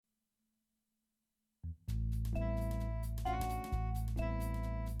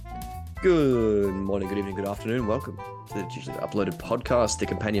Good morning, good evening, good afternoon. Welcome to the digitally uploaded podcast, the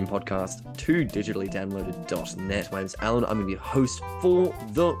companion podcast to digitallydownloaded.net. My name's Alan. I'm going to be your host for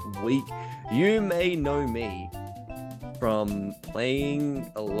the week. You may know me from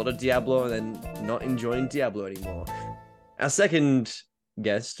playing a lot of Diablo and then not enjoying Diablo anymore. Our second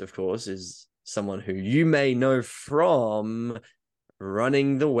guest, of course, is someone who you may know from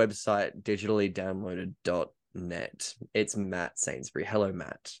running the website digitallydownloaded.net. It's Matt Sainsbury. Hello,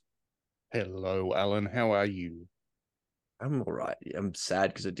 Matt. Hello, Alan. How are you? I'm all right. I'm sad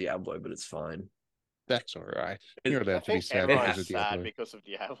because of Diablo, but it's fine. That's all right. You're allowed to be sad because of Diablo. because of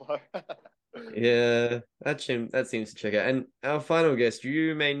Diablo. Yeah, that seems to check out. And our final guest,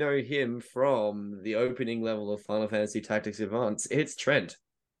 you may know him from the opening level of Final Fantasy Tactics Advance. It's Trent.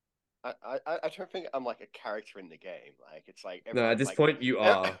 I don't think I'm like a character in the game. Like it's like No, at this point you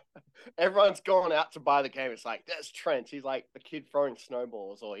are. Everyone's gone out to buy the game. It's like there's Trent. He's like the kid throwing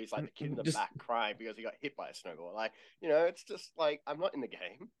snowballs, or he's like the kid in the back crying because he got hit by a snowball. Like it's just like I'm not in the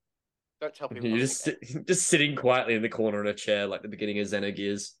game. Don't tell people. You're just sitting quietly in the corner in a chair, like the beginning of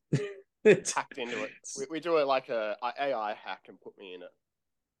Xenogears. Hacked into it. We do it like a AI hack and put me in it.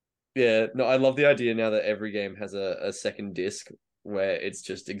 Yeah, no, I love the idea now that every game has a second disc where it's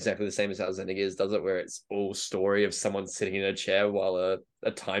just exactly the same as how Xenogears does it, where it's all story of someone sitting in a chair while a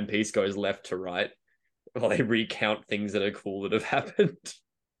timepiece goes left to right while they recount things that are cool that have happened.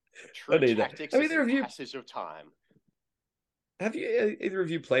 True tactics is the passage of time. Have you either of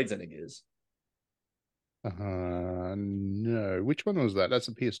you played Xenogears? No. Which one was that? That's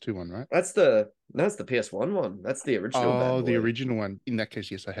the PS2 one, right? That's the PS1 one. That's the original. Oh, the original one. In that case,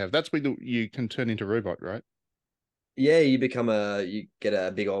 yes, I have. That's where you can turn into a robot, right? Yeah, you get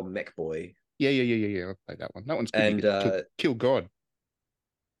a big old mech boy. Yeah. I played that one. That one's good. And kill God.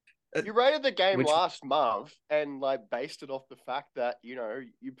 You rated the game last month and like based it off the fact that you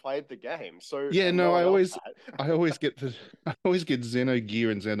played the game. So yeah, no, I always get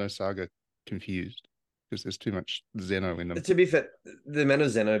Xenogear and Xenosaga confused because there's too much Xeno in them. To be fair, the amount of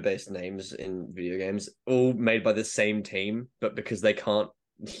Xeno-based names in video games, all made by the same team, but because they can't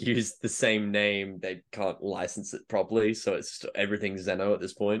use the same name, they can't license it properly, so it's just everything's Xeno at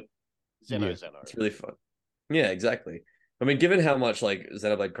this point. Xeno. It's really fun. Yeah, exactly. I mean, given how much like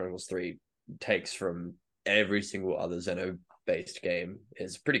Xenoblade Chronicles 3 takes from every single other Xeno-based game,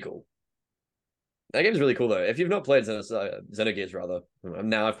 is pretty cool. That game's really cool though. If you've not played Xenogears, rather,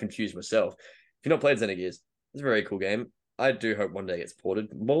 now I've confused myself. If you've not played Xenogears, it's a very cool game. I do hope one day it's ported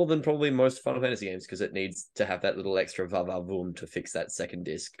more than probably most Final Fantasy games because it needs to have that little extra va-va-voom to fix that second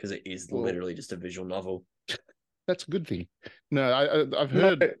disc because it is literally just a visual novel. That's a good thing. No, I've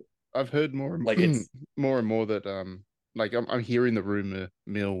heard more and more that like I'm hearing the rumor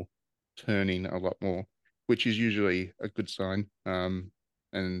mill turning a lot more, which is usually a good sign. And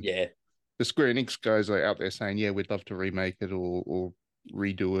yeah, the Square Enix guys are out there saying, yeah, we'd love to remake it or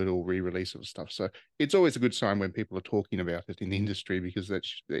redo it or re-release it and stuff. So it's always a good sign when people are talking about it in the industry because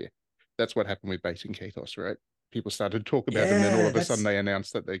that's what happened with Basing Katos, right? People started to talk about it and then all of a sudden they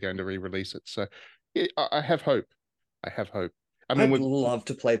announced that they're going to re-release it. So yeah, I have hope. I mean, I'd love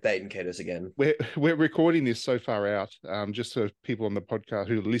to play Baten Katos again. We're recording this so far out, just so people on the podcast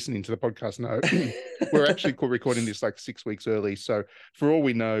who are listening to the podcast know, we're actually recording this like 6 weeks early. So for all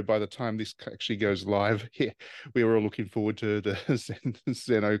we know, by the time this actually goes live, we were all looking forward to the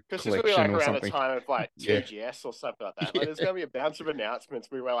Xeno collection or something. Around the time of like TGS or something like that. Like, there's going to be a bunch of announcements.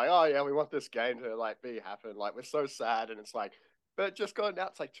 We were like, oh yeah, we want this game to like happen. Like we're so sad, and it's like, but it just got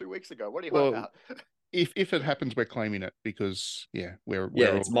announced like 2 weeks ago. What are you on about? If it happens, we're claiming it because we're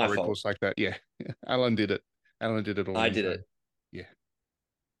it's my fault. Like that. Yeah, Alan did it. Alan did it all. I did it. Yeah,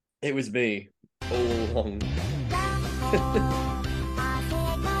 it was me all along.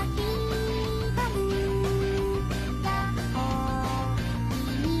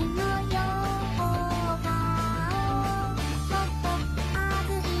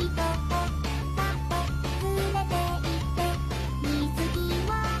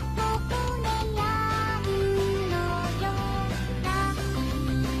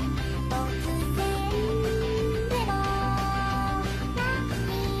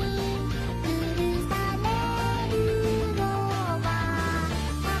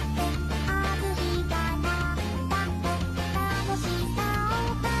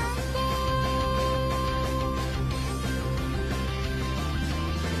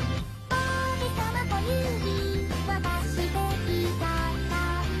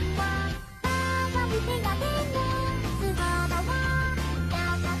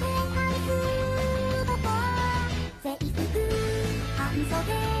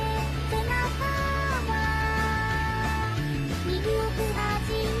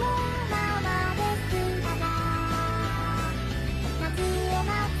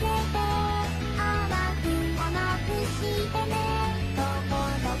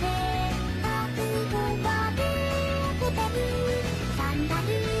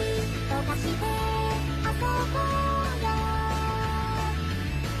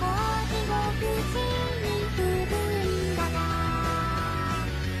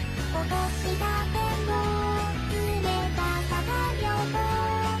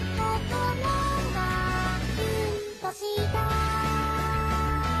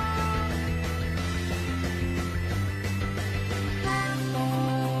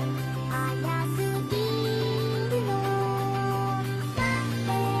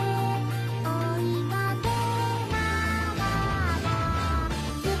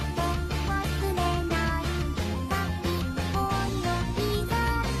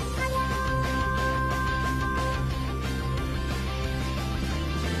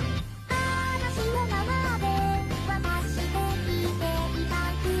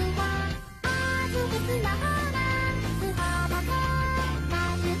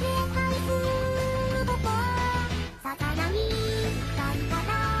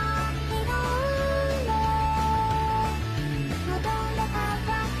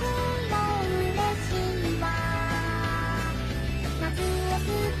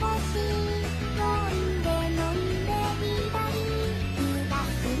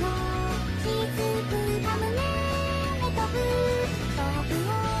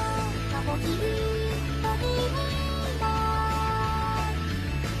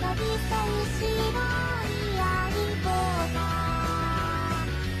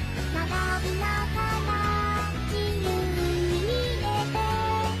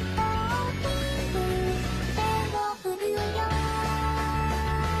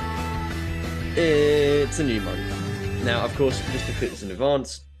 It's a new month. Now, of course, just to put this in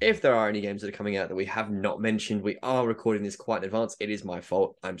advance, if there are any games that are coming out that we have not mentioned, we are recording this quite in advance. It is my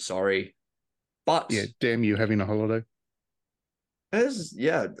fault. I'm sorry. But Yeah, damn you having a holiday.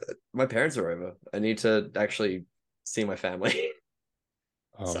 yeah, my parents are over. I need to actually see my family.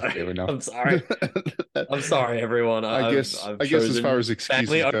 Oh, Sorry. fair enough. I'm sorry. I'm sorry, everyone. I guess as far as excuses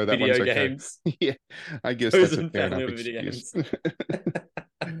go, that one's okay. Games. Yeah, I guess that's a fair enough excuse. excuse.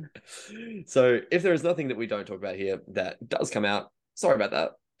 So if there is nothing that we don't talk about here that does come out, sorry about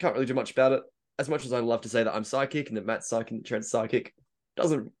that. Can't really do much about it. As much as I'd love to say that I'm psychic and that Matt's psychic and Trent's psychic,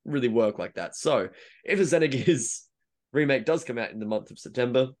 doesn't really work like that. So if the Xenogears remake does come out in the month of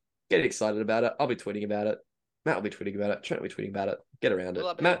September, get excited about it. I'll be tweeting about it. Matt will be tweeting about it. Trent will be tweeting about it. Get around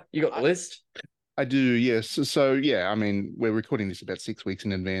it. Matt, you got the list? I do, yes. So, yeah, I mean, we're recording this about 6 weeks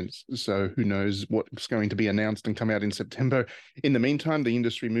in advance, so who knows what's going to be announced and come out in September. In the meantime, the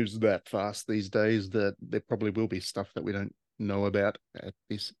industry moves that fast these days that there probably will be stuff that we don't know about at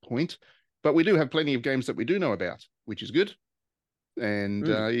this point. But we do have plenty of games that we do know about, which is good. And,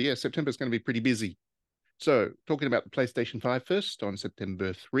 yeah, September's going to be pretty busy. So, talking about the PlayStation 5 first, on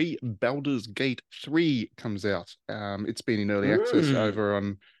September 3, Baldur's Gate 3 comes out. It's been in early access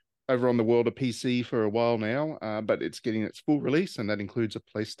over on the world of PC for a while now, but it's getting its full release, and that includes a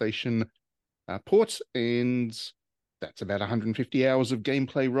PlayStation port, and that's about 150 hours of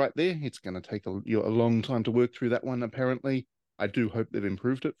gameplay right there. It's going to take a long time to work through that one, apparently. I do hope they've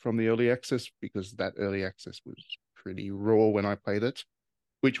improved it from the early access, because that early access was pretty raw when I played it,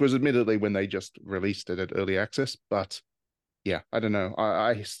 which was admittedly when they just released it at early access, but yeah, I don't know.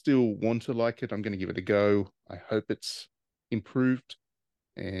 I still want to like it. I'm going to give it a go. I hope it's improved,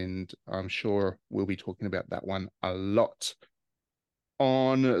 and I'm sure we'll be talking about that one a lot.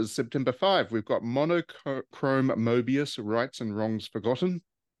 On September 5, we've got Monochrome Mobius Rights and Wrongs Forgotten,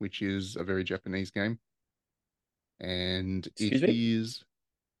 which is a very Japanese game. And it is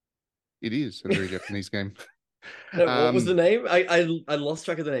a very Japanese game. No, what was the name? I lost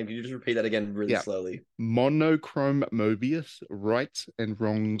track of the name. Can you just repeat that again really slowly? Monochrome Mobius Rights and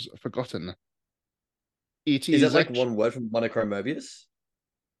Wrongs Forgotten. Is that like one word from Monochrome Mobius?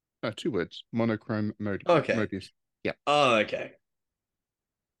 No, 2 words. Monochrome Okay. Mobius. Yeah. Oh, okay.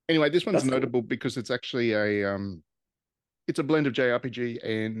 Anyway, this one's notable because it's actually it's a blend of JRPG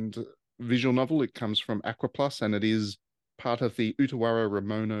and visual novel. It comes from Aquaplus, and it is part of the Utawara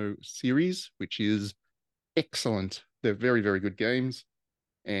Ramono series, which is excellent. They're very, very good games,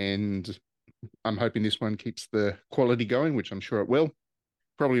 and I'm hoping this one keeps the quality going, which I'm sure it will.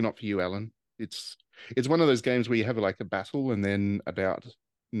 Probably not for you, Alan. It's one of those games where you have like a battle and then about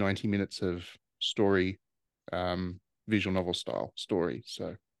 90 minutes of story, visual novel style story.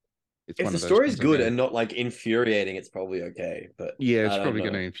 So if the story's good and not like infuriating, it's probably okay. But yeah, it's probably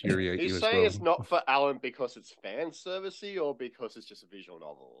going to infuriate you as well. He's saying it's not for Alan because it's fan servicey or because it's just a visual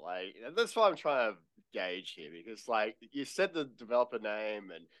novel. Like, that's what I'm trying to gauge here, because like you said the developer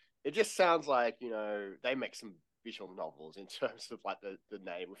name, and it just sounds like, you know, they make some visual novels in terms of like the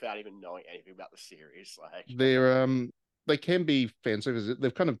name without even knowing anything about the series. Like, they can be fan service.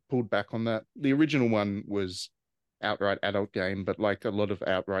 They've kind of pulled back on that. The original one was outright adult game, but like a lot of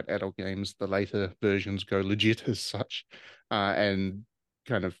outright adult games, the later versions go legit as such, and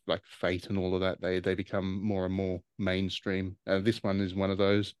kind of like Fate and all of that, they become more and more mainstream. This one is one of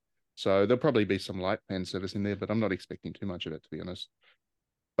those. So there'll probably be some light fan service in there, but I'm not expecting too much of it, to be honest.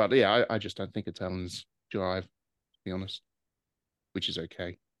 But yeah, I just don't think it's Alan's drive, to be honest, which is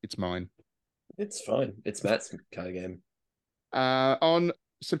okay. It's mine. It's fine. It's Matt's kind of game. On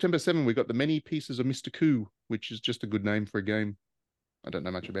September 7, we got The Many Pieces of Mr. Coup, which is just a good name for a game. I don't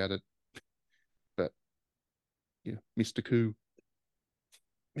know much about it, but yeah, Mr. Coup.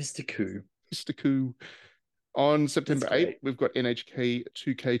 Mr. Coup. Mr. Coup. On September That's 8th, great. we've got NHK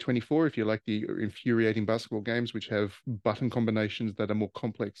 2K24. If you like the infuriating basketball games, which have button combinations that are more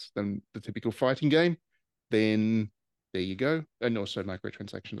complex than the typical fighting game, then there you go. And also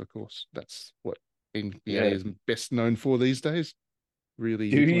microtransactions, of course. That's what NBA Yeah. is best known for these days. Really.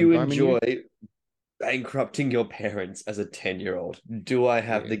 Do nickel and you diming enjoy bankrupting your parents as a 10-year-old? Do I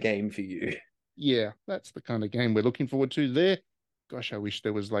have Yeah. the game for you? Yeah, that's the kind of game we're looking forward to there. Gosh, I wish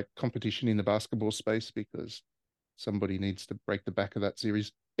there was like competition in the basketball space because somebody needs to break the back of that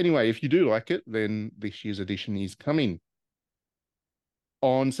series. Anyway, if you do like it, then this year's edition is coming.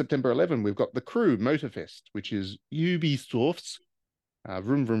 On September 11, we've got The Crew Motorfest, which is Ubisoft's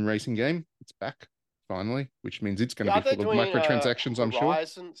Vroom Vroom racing game. It's back, finally, which means it's going to Are be they full of doing microtransactions, I'm sure.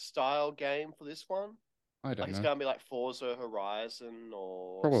 Horizon style game for this one? I don't Like it's know. going to be like Forza Horizon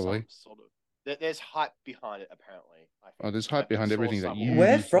or Probably. some sort of. There's hype behind it, apparently. I think. Oh, there's hype behind saw everything that some-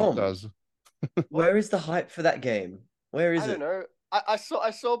 Where Ubisoft from? does. Where is the hype for that game? Where is I it? don't know. I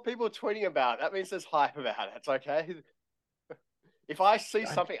saw people tweeting about it. That means there's hype about it. It's okay. If I see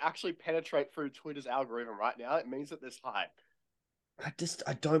something actually penetrate through Twitter's algorithm right now, it means that there's hype.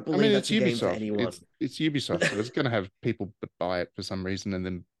 I don't I believe mean, that's it's a game for Ubisoft. anyone. It's Ubisoft, so it's going to have people buy it for some reason and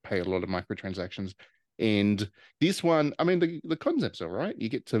then pay a lot of microtransactions. And this one, I mean, the concept's all right. You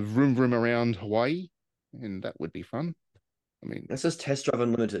get to vroom vroom around Hawaii, and that would be fun. I mean, That's just Test Drive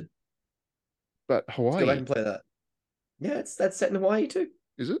Unlimited. but Let's go back Hawaii, and play that. Yeah, that's set in Hawaii too.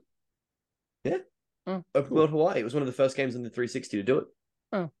 is it? Yeah. Oh, Open cool. World Hawaii. It was one of the first games on the 360 to do it.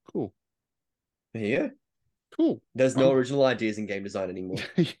 Oh, cool. There you go. Cool. There's no original ideas in game design anymore.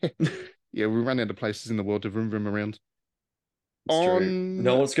 yeah. Yeah, we run out of places in the world to vroom vroom around. It's true.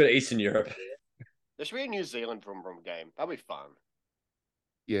 No one wants to go to Eastern Europe. There should be a New Zealand Vroom Vroom game. That'd be fun.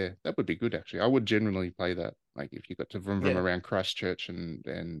 Yeah, that would be good actually. I would generally play that. Like if you got to vroom vroom Yeah. around Christchurch and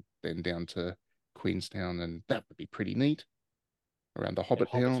then down to Queenstown, and that would be pretty neat. Around the Hobbit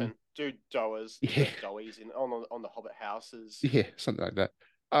Yeah, town. Hobbiton. Do Doers. Yeah. Doies on the Hobbit houses. Yeah, something like that.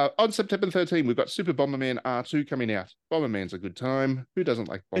 On September 13, we've got Super Bomberman R2 coming out. Bomberman's a good time. Who doesn't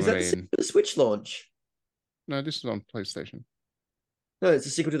like Is that Bomberman? the Switch launch? No, this is on PlayStation. No, it's a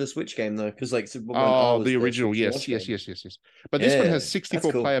sequel to the Switch game though, because like Super Bomberman R Oh, was the original. Switch Yes, launch yes, game. yes. But this one Yeah, has that's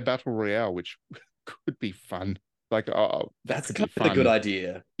 64 cool. player battle royale, which could be fun. Like, oh, that That's could kind be of a fun. good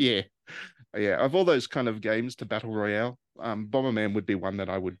idea. Yeah, yeah. Of all those kind of games to battle royale, Bomberman would be one that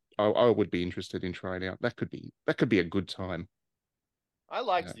I would be interested in trying out. That could be a good time. I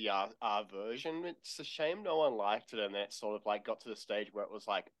liked the R version. It's a shame no one liked it, and it sort of like got to the stage where it was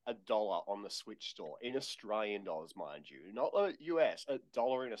like $1 on the Switch store in Australian dollars, mind you, not the US,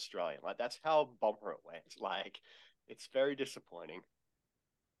 $1 in Australian. Like that's how bumper it went. Like it's very disappointing.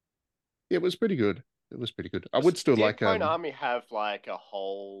 It was pretty good. It was pretty good. I would still Did like Konami have like a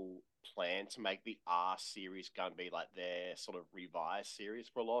whole plan to make the R series going to be like their sort of revised series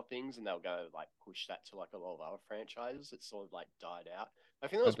for a lot of things, and they were going to like push that to like a lot of other franchises? It sort of like died out. I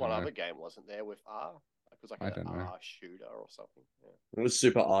think there was don't one know. other game, wasn't there, with R? It was like I an don't know. R shooter or something. It was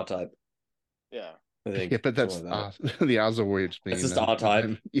Super R-Type, Yeah. I think. Yeah, but that's something like the R's are weird. It's just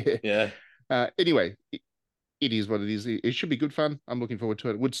R-Type. Yeah. that. Yeah. Anyway, it is what it is. It should be good fun. I'm looking forward to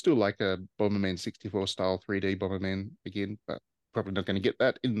it. Would still like a Bomberman 64 style 3D Bomberman again, but probably not going to get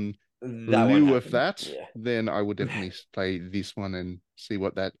that in That won't lieu of happen. that. Yeah. Then I would definitely play this one and see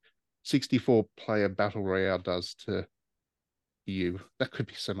what that 64 player battle royale does to you. That could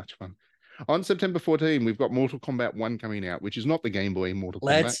be so much fun. On September 14, we've got Mortal Kombat 1 coming out, which is not the Game Boy Mortal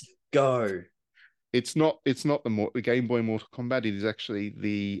Kombat. Let's go. It's not the Game Boy Mortal Kombat. It is actually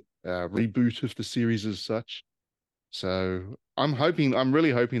the reboot of the series as such. So I'm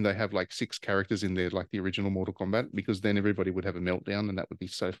really hoping they have like 6 characters in there, like the original Mortal Kombat, because then everybody would have a meltdown, and that would be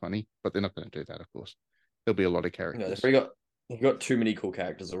so funny. But they're not going to do that, of course. There'll be a lot of characters. They've got too many cool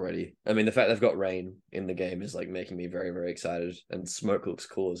characters already. I mean, the fact they've got Rain in the game is like making me very, very excited. And Smoke looks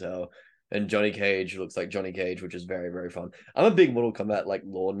cool as hell. And Johnny Cage looks like Johnny Cage, which is very, very fun. I'm a big Mortal Kombat like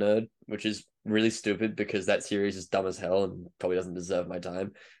lore nerd, which is really stupid because that series is dumb as hell and probably doesn't deserve my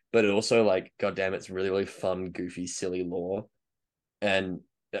time. But it also like, goddamn, it's really, really fun, goofy, silly lore. And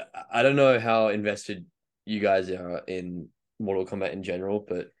I don't know how invested you guys are in Mortal Kombat in general,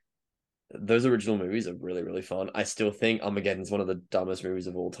 but those original movies are really, really fun. I still think Armageddon's one of the dumbest movies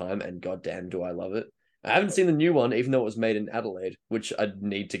of all time, and goddamn, do I love it. I haven't seen the new one, even though it was made in Adelaide, which I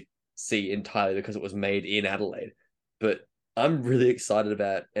need to see entirely because it was made in Adelaide. But I'm really excited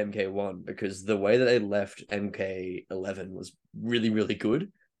about MK1 because the way that they left MK11 was really, really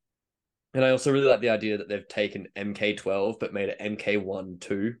good. And I also really like the idea that they've taken MK12 but made it MK1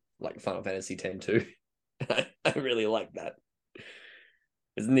 2, like Final Fantasy X 2. I really like that.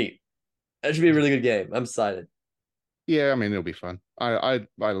 It's neat. That should be a really good game. I'm excited. Yeah, I mean it'll be fun. I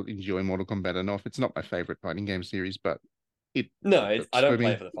enjoy Mortal Kombat enough. It's not my favorite fighting game series, but it I don't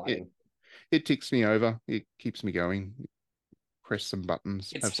play me. for the fighting. It ticks me over. It keeps me going. Press some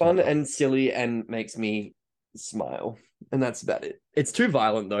buttons. It's fun and silly and makes me smile. And that's about it. It's too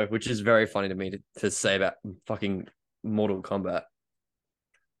violent though, which is very funny to me to say about fucking Mortal Kombat.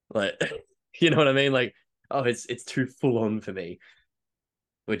 Like, you know what I mean? Like, oh, it's too full on for me.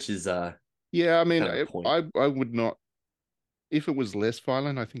 Which is yeah, I mean, kind of the point. I would not. If it was less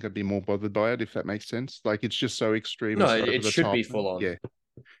violent, I think I'd be more bothered by it. If that makes sense, like it's just so extreme. No, and so it over the should top. be full on. Yeah.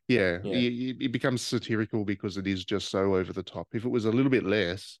 Yeah. It becomes satirical because it is just so over the top. If it was a little bit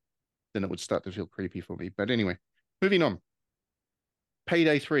less, then it would start to feel creepy for me. But anyway, moving on.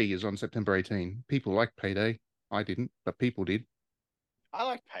 Payday 3 is on September 18. People like Payday. I didn't, but people did. I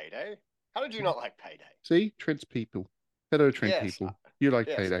like Payday. How did you not like Payday? See, Trent's people. Hello, Trent Yes, people. You like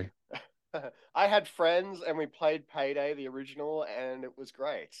yes. Payday. I had friends and we played Payday, the original, and it was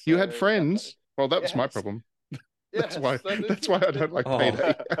great. You had friends? Well, that was my Yes. problem. Yes, That's why I don't like Oh.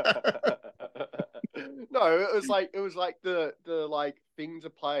 Payday. No, it was like the like thing to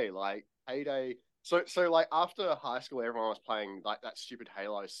play, like Payday. So like after high school, everyone was playing like that stupid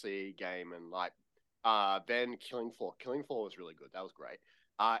Halo C game, and like then Killing Floor. Killing Floor was really good. That was great.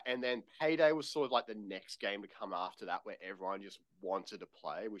 And then Payday was sort of like the next game to come after that, where everyone just wanted to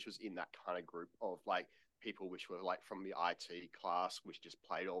play, which was in that kind of group of like people which were like from the IT class, which just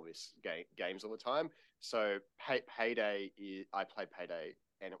played all this games all the time. So Payday, I played Payday,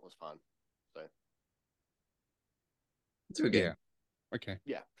 and it was fun. So It's a good game. Yeah. Okay.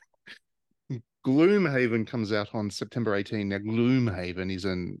 Yeah. Gloomhaven comes out on September 18. Now, Gloomhaven is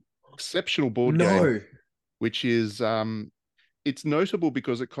an exceptional board game, which is it's notable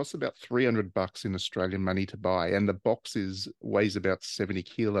because it costs about $300 in Australian money to buy, and the box weighs about 70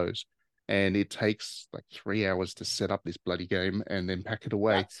 kilos, and it takes like 3 hours to set up this bloody game and then pack it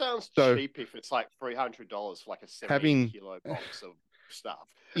away. That sounds So- cheap if it's like $300 for like a 70 Having- kilo box of stuff.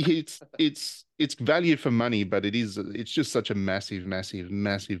 It's value for money, but it's just such a massive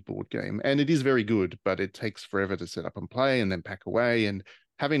board game, and it is very good, but it takes forever to set up and play and then pack away, and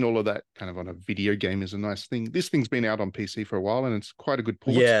having all of that kind of on a video game is a nice thing. This thing's been out on PC for a while, and it's quite a good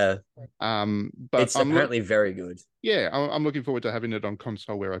port. Yeah, but it's apparently very good. Yeah, I'm looking forward to having it on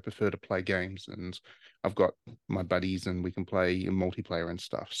console where I prefer to play games, and I've got my buddies and we can play in multiplayer and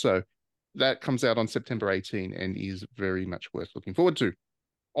stuff. So that comes out on September 18 and is very much worth looking forward to.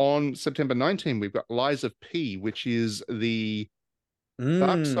 On September 19, we've got Lies of P, which is the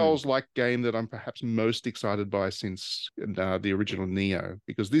Dark Souls-like game that I'm perhaps most excited by since the original Neo,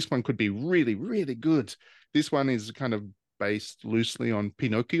 because this one could be really, really good. This one is kind of based loosely on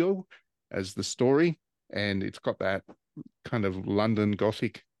Pinocchio as the story, and it's got that kind of London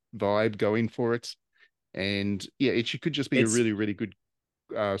Gothic vibe going for it. And yeah, it could just be a really, really good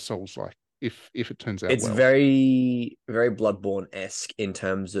Souls-like if it turns out It's well. very, very Bloodborne-esque in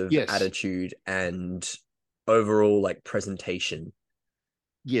terms of Yes. attitude and overall like presentation.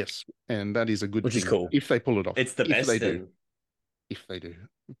 Yes, and that is a good Which is thing cool. if they pull it off. It's the If best they thing. do. If they do.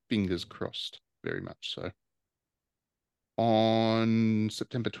 Fingers crossed, very much so. On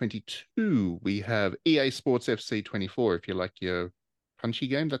September 22, we have EA Sports FC 24. If you like your punchy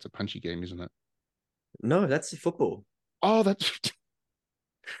game, that's a punchy game, isn't it? No, that's football. Oh, that's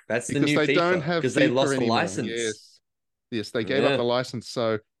That's the because new they FIFA, don't have because they FIFA lost the anymore. license. Yes, they gave up Yeah. the license.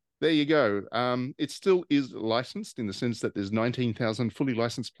 So there you go. It still is licensed in the sense that there's 19,000 fully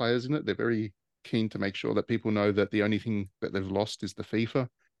licensed players in it. They're very keen to make sure that people know that the only thing that they've lost is the FIFA.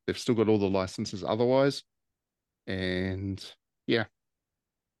 They've still got all the licenses otherwise. And yeah,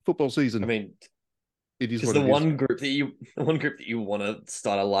 football season. I mean, it is because what the it one group that you want to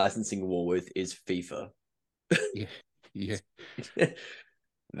start a licensing war with is FIFA. is. Yeah.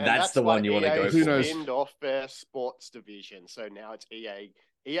 And That's the one you want to go EA Who for. knows? spinned off their sports division, so now it's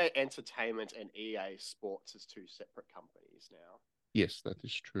EA Entertainment and EA Sports as two separate companies now. Yes, that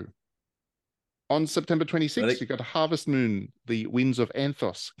is true. On September 26th, you got Harvest Moon, The Winds of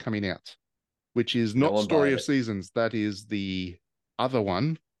Anthos coming out, which is not one Story buying of it. Seasons. That is the other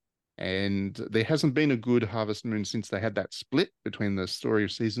one, And there hasn't been a good Harvest Moon since they had that split between the Story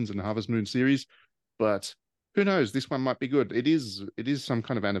of Seasons and Harvest Moon series. But who knows? This one might be good. It is some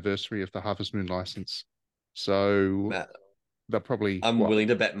kind of anniversary of the Harvest Moon license. So Matt, they'll probably I'm willing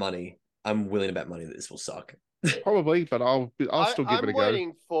to bet money. I'm willing to bet money that this will suck. probably, but I'll still give it a go. I'm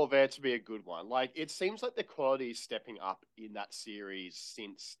waiting for there to be a good one. Like, it seems like the quality is stepping up in that series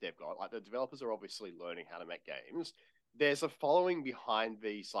since they've got, like, the developers are obviously learning how to make games. There's a following behind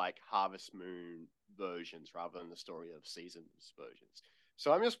these, like, Harvest Moon versions rather than the Story of Seasons versions.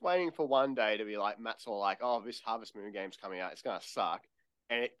 So I'm just waiting for one day to be like, Matt's all like, oh, this Harvest Moon game's coming out, it's gonna suck,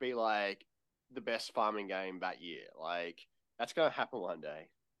 and it be like the best farming game that year. Like, that's gonna happen one day.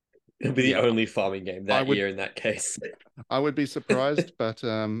 It'll be the only farming game that year in that case. I would be surprised, but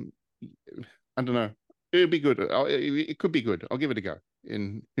I don't know. It'll be good. It could be good. I'll give it a go.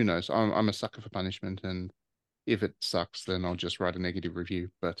 And who knows? I'm a sucker for punishment, and if it sucks, then I'll just write a negative review.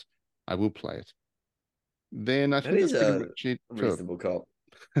 But I will play it. Then I think that's pretty much it. Reasonable cop.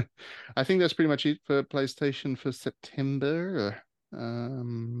 I think that's pretty much it for PlayStation for September.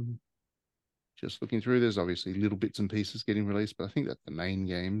 Just looking through, there's obviously little bits and pieces getting released, but I think that's the main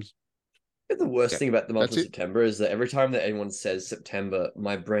games. The worst thing about the month of September is that every time that anyone says September,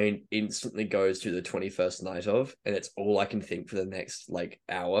 my brain instantly goes to the 21st night of, and it's all I can think for the next like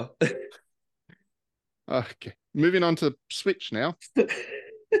hour. Okay, moving on to Switch now.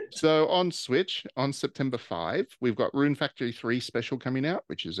 So on Switch, on September 5, we've got Rune Factory 3 Special coming out,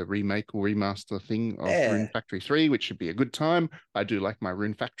 which is a remake or remaster thing of Rune Factory 3, which should be a good time. I do like my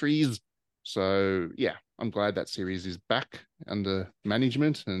Rune Factories. So yeah, I'm glad that series is back under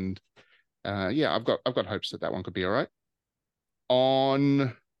management, and yeah, I've got hopes that that one could be all right.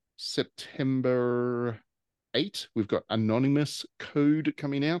 On September 8, we've got Anonymous Code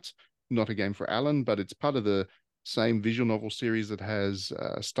coming out. Not a game for Alan, but it's part of the same visual novel series that has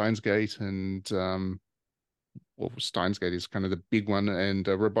Steins Gate and well, Steins Gate is kind of the big one, and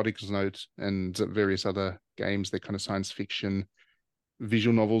Robotics Note and various other games. They're kind of science fiction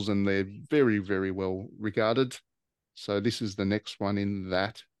visual novels, and they're very, very well regarded. So this is the next one in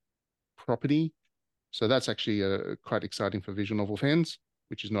that property. So that's actually quite exciting for visual novel fans,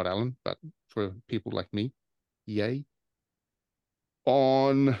 which is not Alan, but for people like me. Yay.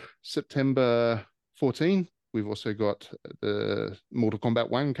 On September 14, we've also got the Mortal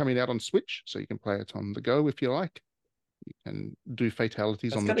Kombat 1 coming out on Switch, so you can play it on the go if you like. You can do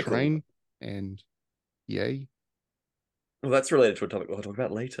fatalities on the train, and yay. Well, that's related to a topic we'll talk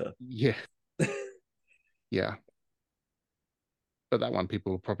about later. Yeah. Yeah. But that one,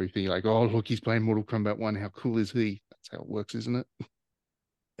 people will probably think like, oh, look, he's playing Mortal Kombat 1. How cool is he? That's how it works, isn't it?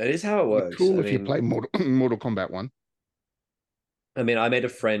 That is how it works. Cool if you play Mortal Kombat 1. I mean, I made a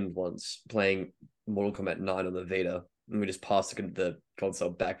friend once playing Mortal Kombat 9 on the Vita, and we just passed the console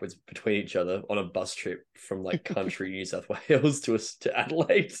backwards between each other on a bus trip from like country New South Wales to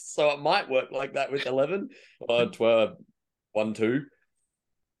Adelaide. So it might work like that with 11 or 12, 1, 2.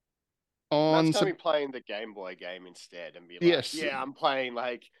 That's going to be playing the Game Boy game instead and be like, yes, yeah, I'm playing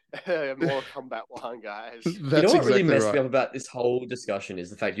like Mortal Kombat 1, guys. You know what really messed me up about this whole discussion is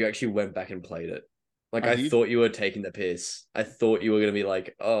the fact you actually went back and played it. Like, I thought you were taking the piss. I thought you were going to be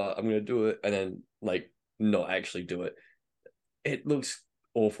like, oh, I'm going to do it, and then, like, not actually do it. It looks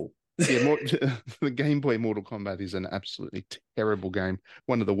awful. Yeah, the Game Boy Mortal Kombat is an absolutely terrible game.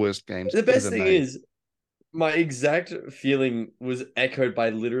 One of the worst games. The best thing is, my exact feeling was echoed by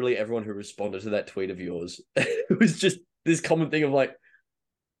literally everyone who responded to that tweet of yours. It was just this common thing of like,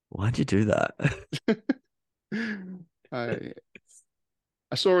 why'd you do that?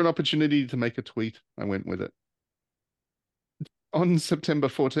 I saw an opportunity to make a tweet. I went with it. On September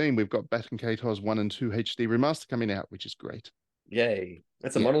 14, we've got Baten Kaitos 1 and 2 HD Remaster coming out, which is great. Yay.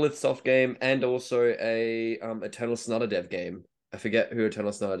 That's a Monolith Soft game and also a Eternal Sonata Dev game. I forget who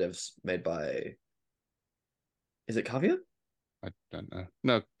Eternal Sonata Dev's made by. Is it Kavia? I don't know.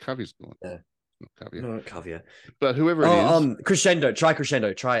 No, Kavia's gone. Yeah. Not Kavia. No, Kavia. But whoever it is. Crescendo. Try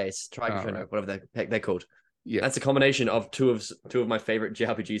Crescendo. Try Ace. Try Crescendo. Right. Whatever the heck they're called. Yeah. That's a combination of two of my favorite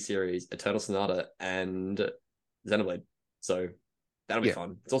JRPG series, Eternal Sonata and Xenoblade. So that'll be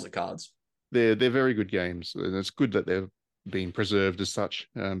fun. It's also cards. They're very good games, and it's good that they're being preserved as such,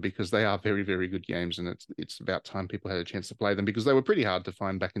 because they are very, very good games, and it's about time people had a chance to play them, because they were pretty hard to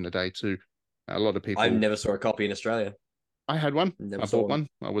find back in the day too. A lot of people. I never saw a copy in Australia. I had one. I bought one.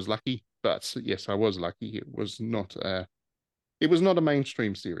 I was lucky, but yes, I was lucky. It was not a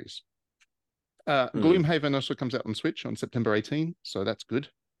mainstream series. Gloomhaven also comes out on Switch on September 18, so that's good.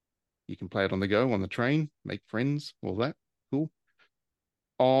 You can play it on the go, on the train, make friends, all that. Cool.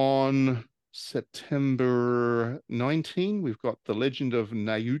 On September 19, we've got The Legend of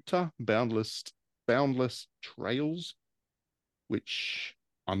Nayuta, Boundless Trails, which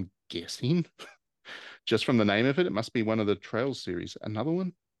I'm guessing, just from the name of it, it must be one of the Trails series. Another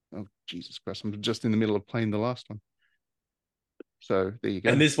one? Oh, Jesus Christ. I'm just in the middle of playing the last one. So there you go.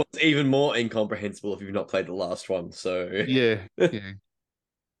 And this one's even more incomprehensible if you've not played the last one. So yeah.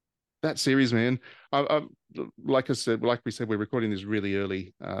 That series, man. Like we said, we're recording this really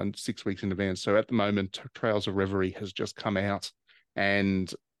early, 6 weeks in advance. So at the moment, Trails of Reverie has just come out,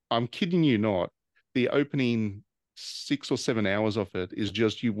 and I'm kidding you not. The opening 6 or 7 hours of it is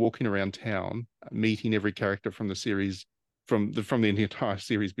just you walking around town, meeting every character from the series, from the entire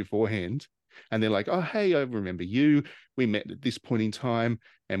series beforehand, and they're like, "Oh, hey, I remember you. We met at this point in time,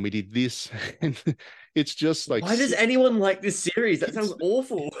 and we did this." And it's just like, why does anyone like this series? That sounds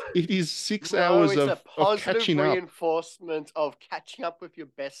awful. it is 6 No, hours it's a of positive catching up. reinforcement of catching up with your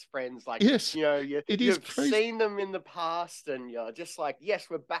best friends. Like, Yes, you know, it is you've crazy. seen them in the past, and you're just like, yes,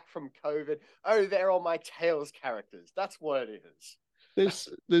 we're back from COVID. Oh, they're all my Tales characters. That's what it is.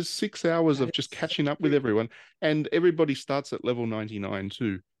 There's 6 hours That of just is catching so up with true. everyone, and everybody starts at level 99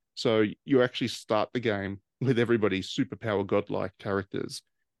 too. So you actually start the game with everybody's superpower godlike characters,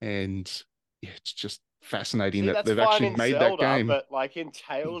 and yeah, it's just fascinating See, that that's they've fine actually in made that Zelda, game. but like in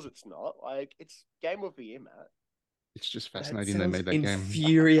Tales, it's not. Like, it's Game of the Year, Matt. It's just That fascinating they sounds made that game.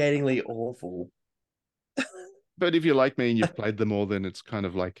 infuriatingly awful. But if you're like me and you've played them all, then it's kind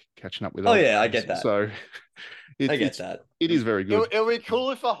of like catching up with Oh old yeah, I friends. get that. So I get it's that. it is very good. It would be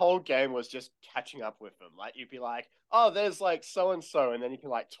cool if the whole game was just catching up with them. Like, you'd be like, oh, there's like so and so, and then you can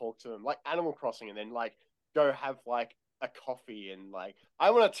like talk to them, like Animal Crossing, and then like go have like a coffee and like,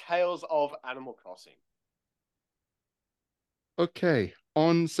 I want a Tales of Animal Crossing. Okay,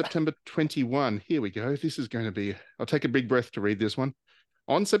 on September 21, here we go. This is going to be, I'll take a big breath to read this one.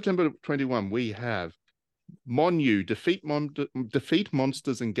 On September 21, we have Monu, defeat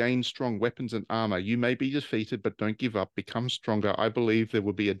monsters and gain strong weapons and armor. You may be defeated, but don't give up. Become stronger. I believe there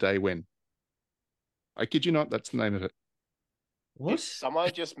will be a day when. I kid you not, that's the name of it. What? Did someone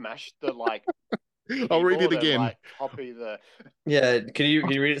just mash the like I'll read it keyboard and again. like copy the Yeah, can you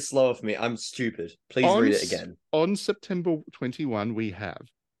read it slower for me? I'm stupid. Please read it again. On September 21, we have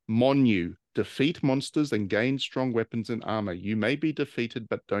Monu, defeat monsters and gain strong weapons and armor. You may be defeated,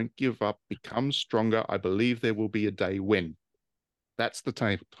 but don't give up. Become stronger. I believe there will be a day when. That's the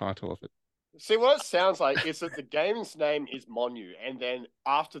title of it. See, what it sounds like is that the game's name is Monu, and then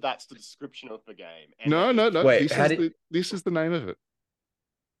after that's the description of the game. And No. Wait, This is the name of it.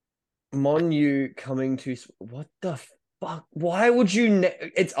 Monu coming to what the fuck? Why would you?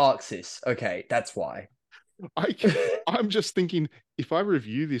 It's Arxis. Okay, that's why. I'm just thinking, if I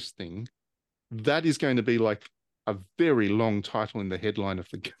review this thing, that is going to be like a very long title in the headline of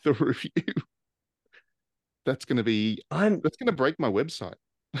the review. That's going to break my website.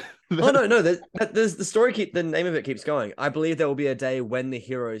 Oh no, there's the story. The name of it keeps going. I believe there will be a day when the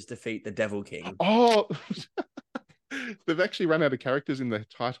heroes defeat the Devil King. Oh, they've actually run out of characters in the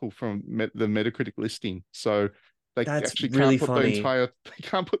title from the Metacritic listing, so they That's actually really can't put funny. they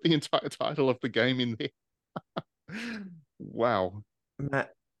can't put the entire title of the game in there. Wow,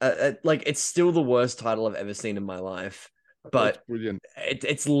 Matt, like it's still the worst title I've ever seen in my life, but that's brilliant.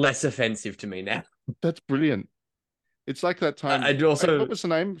 It's less offensive to me now. That's brilliant. It's like that time. I'd also what was the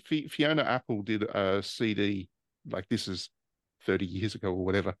name? Fiona Apple did a CD. Like, this is 30 years ago or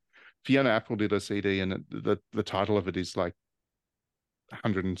whatever. Fiona Apple did a CD, and the title of it is like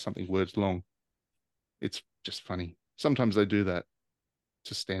 100 and something words long. It's just funny. Sometimes they do that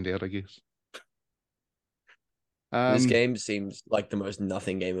to stand out, I guess. This game seems like the most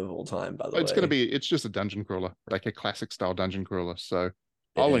nothing game of all time, by the way. It's just a dungeon crawler, like a classic style dungeon crawler. So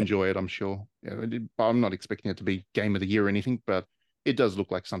I'll enjoy it, I'm sure. Yeah, I'm not expecting it to be game of the year or anything, but it does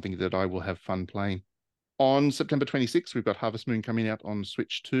look like something that I will have fun playing. On September 26th, we've got Harvest Moon coming out on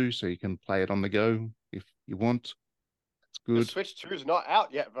Switch 2, so you can play it on the go if you want. That's good. The Switch 2 is not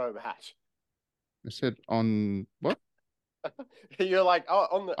out yet, though, Matt. I said on what? You're like, oh,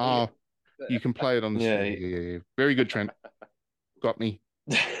 on the. Oh, you can play it on the Yeah. Yeah. Very good, Trent. Got me.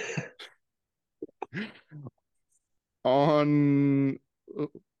 On,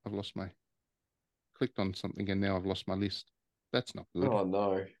 I've lost clicked on something and now I've lost my list. That's not good. Oh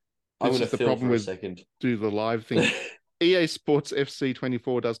no. I'm going to the feel problem for a with second. Do the live thing. EA Sports FC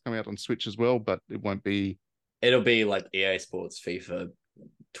 24 does come out on Switch as well, but it won't be. It'll be like EA Sports FIFA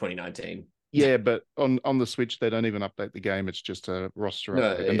 2019. Yeah, but on the Switch, they don't even update the game. It's just a roster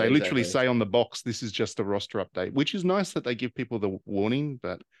update. And they literally say on the box, this is just a roster update, which is nice that they give people the warning,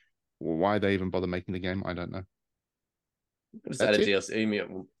 but why they even bother making the game, I don't know. Just That's add a it.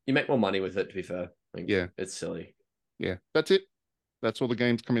 DLC. You make more money with it. To be fair, like, Yeah. it's silly. Yeah, that's it. That's all the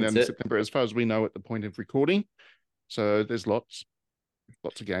games coming out That's in it. September, as far as we know at the point of recording. So there's lots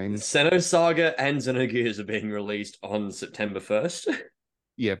of games. Xenosaga and Xenogears are being released on September 1st.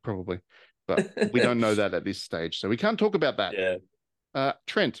 Yeah, probably. But we don't know that at this stage. So we can't talk about that. Yeah.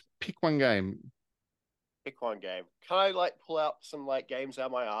 Trent, pick one game. Pick one game. Can I like pull out some like games out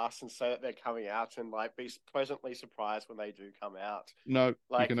of my ass and say that they're coming out and like be pleasantly surprised when they do come out? No,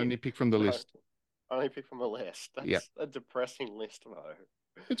 Like, you can only pick from the no, list. only pick from a list. That's Yeah. a depressing list, though.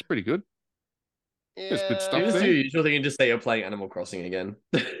 It's pretty good. There's good You stuff just there. do your usual thing and just say you're playing Animal Crossing again.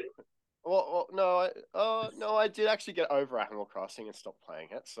 No, I did actually get over Animal Crossing and stop playing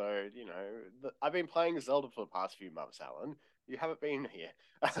it. So I've been playing Zelda for the past few months, Alan. You haven't been here.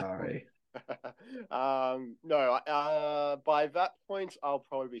 Sorry. No. By that point, I'll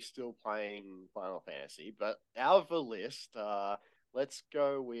probably be still playing Final Fantasy. But out of the list, let's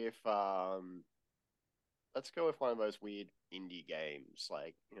go with one of those weird indie games,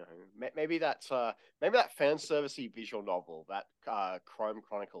 like maybe that fan servicey visual novel, that Chrome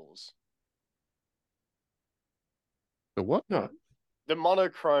Chronicles. The what? No. The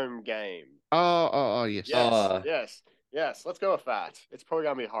monochrome game. Oh, yes. Yes. Let's go with that. It's probably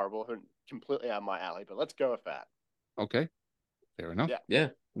gonna be horrible and completely out of my alley, but let's go with that. Okay. Fair enough. Yeah.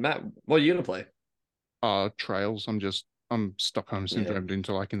 Matt, what are you gonna play? Trails. I'm Stockholm syndromed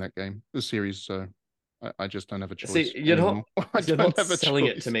into liking that game, the series. So I just don't have a choice. See, you're not, you're not have a selling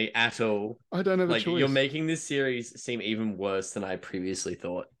it choice. to me at all. I don't have a Like, choice. you're making this series seem even worse than I previously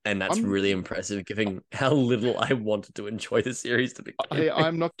thought, and that's really impressive, given how little I wanted to enjoy the series to begin with.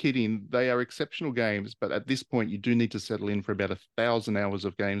 I'm not kidding. They are exceptional games, but at this point, you do need to settle in for about 1,000 hours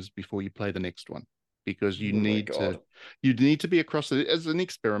of games before you play the next one, because you need to be across it as an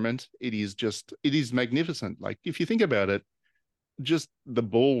experiment. It is magnificent. Like, if you think about it, just the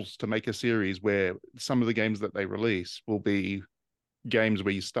balls to make a series where some of the games that they release will be games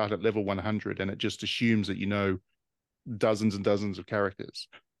where you start at level 100 and it just assumes that you know dozens and dozens of characters.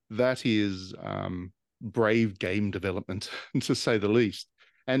 That is brave game development, to say the least.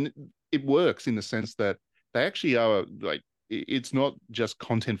 And it works in the sense that they actually are like, it's not just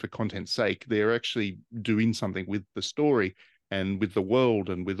content for content's sake. They're actually doing something with the story and with the world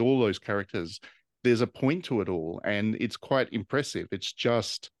and with all those characters. There's a point to it all, and it's quite impressive. It's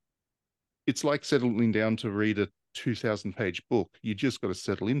like settling down to read a 2,000-page book. You just got to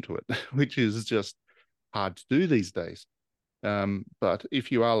settle into it, which is just hard to do these days. But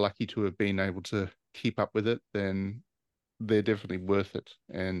if you are lucky to have been able to keep up with it, then they're definitely worth it.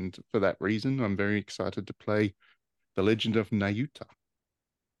 And for that reason, I'm very excited to play The Legend of Nayuta.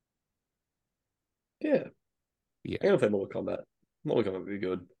 Yeah. Yeah. I'm gonna play Mortal Kombat. Mortal Kombat would be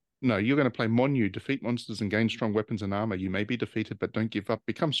good. No, you're going to play Monyu, defeat monsters and gain strong weapons and armor. You may be defeated, but don't give up.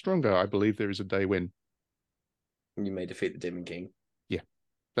 Become stronger. I believe there is a day when You may defeat the Demon King. Yeah,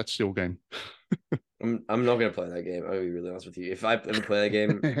 that's still game. I'm not gonna play that game. I'll be really honest with you. If I ever play that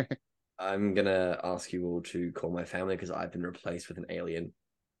game, I'm gonna ask you all to call my family because I've been replaced with an alien.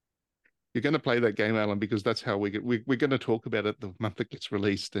 You're going to play that game, Alan, because that's how we're going to talk about it the month it gets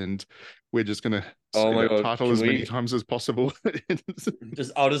released, and we're just going to say the title as many times as possible.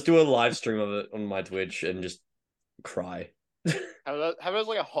 I'll just do a live stream of it on my Twitch and just cry. Have those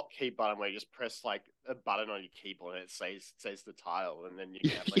like a hotkey button where you just press like a button on your keyboard and it says the title, and then you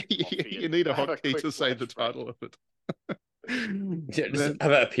can have like coffee. You need a hotkey to say the title of it. Yeah, just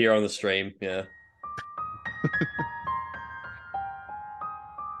have it appear on the stream. Yeah.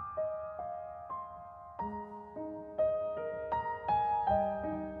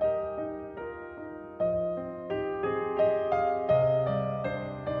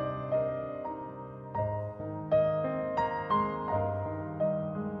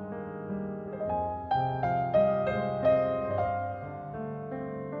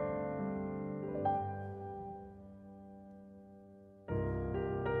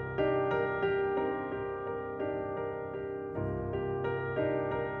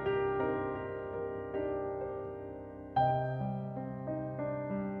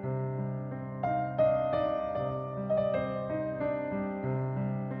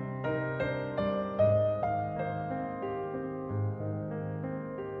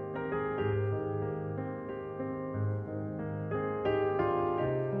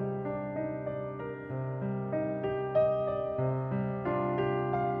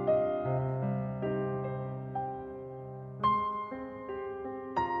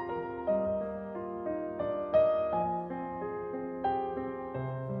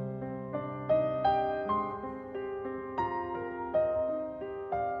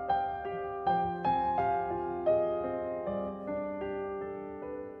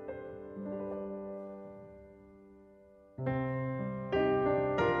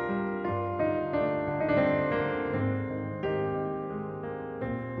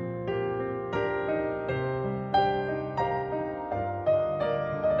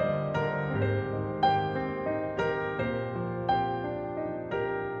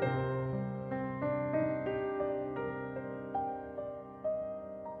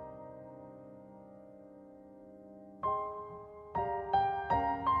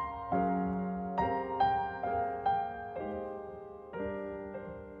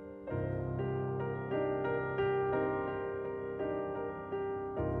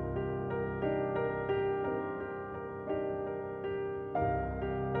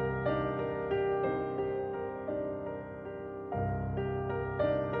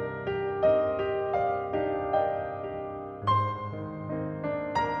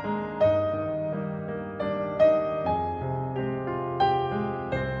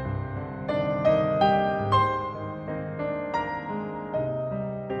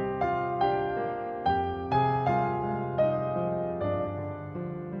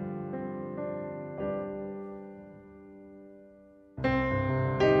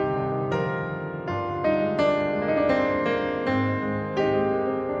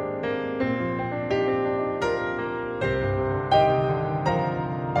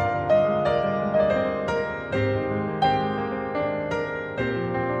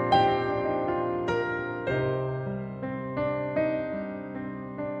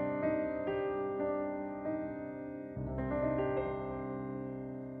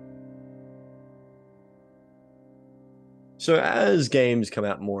 So as games come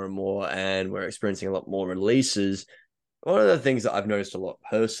out more and more and we're experiencing a lot more releases, one of the things that I've noticed a lot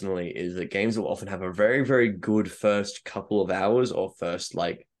personally is that games will often have a very, very good first couple of hours or first,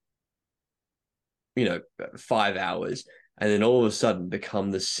 like, 5 hours, and then all of a sudden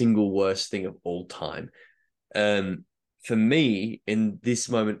become the single worst thing of all time. Um, for me, in this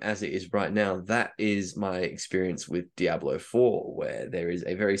moment as it is right now, that is my experience with Diablo 4, where there is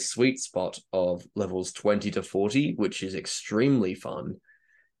a very sweet spot of levels 20 to 40, which is extremely fun.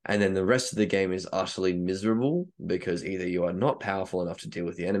 And then the rest of the game is utterly miserable because either you are not powerful enough to deal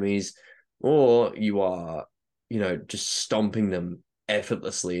with the enemies, or you are, just stomping them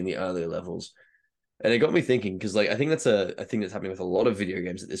effortlessly in the earlier levels. And it got me thinking because, like, I think that's a thing that's happening with a lot of video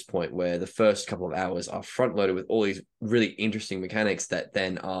games at this point, where the first couple of hours are front loaded with all these really interesting mechanics that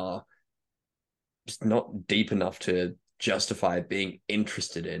then are just not deep enough to justify being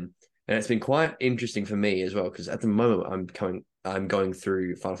interested in. And it's been quite interesting for me as well because at the moment I'm going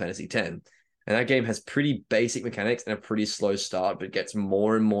through Final Fantasy X, and that game has pretty basic mechanics and a pretty slow start, but gets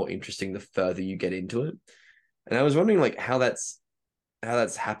more and more interesting the further you get into it. And I was wondering, like, how that's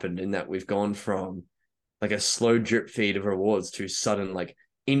happened in that we've gone from like a slow drip feed of rewards to sudden, like,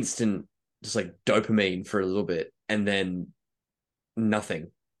 instant, just like dopamine for a little bit and then nothing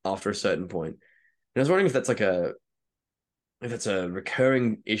after a certain point. And I was wondering if that's a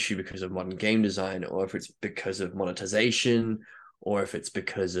recurring issue because of modern game design, or if it's because of monetization, or if it's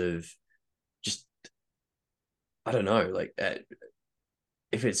because of just, I don't know, like,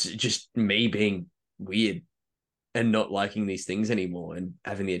 if it's just me being weird and not liking these things anymore and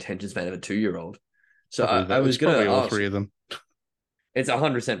having the attention span of a 2-year-old. So I was going to all ask. three of them. It's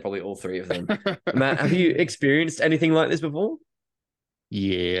 100% probably all three of them. Matt, have you experienced anything like this before?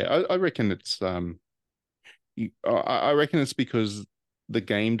 Yeah, I reckon it's I reckon it's because the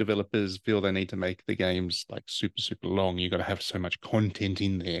game developers feel they need to make the games like super, super long. You got to have so much content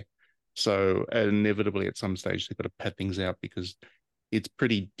in there. So inevitably at some stage they've got to pad things out because it's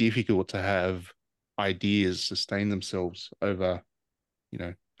pretty difficult to have ideas sustain themselves over,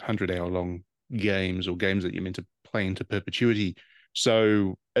 100-hour long games or games that you're meant to play into perpetuity.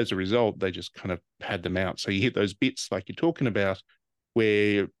 So as a result, they just kind of pad them out. So you hit those bits like you're talking about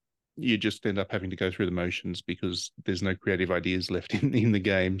where you just end up having to go through the motions because there's no creative ideas left in the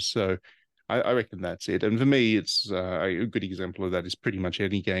game. So I reckon that's it. And for me, it's a good example of that is pretty much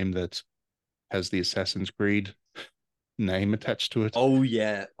any game that has the Assassin's Creed name attached to it. Oh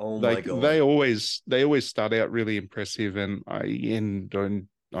yeah. Oh my Like God. they always start out really impressive, and I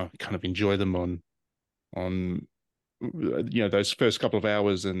kind of enjoy them on those first couple of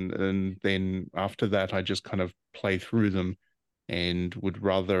hours, and then after that I just kind of play through them and would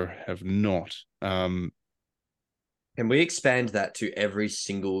rather have not. Can we expand that to every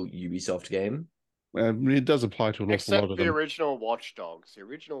single Ubisoft game? It does apply to an awful lot Except of the them. original Watch Dogs. The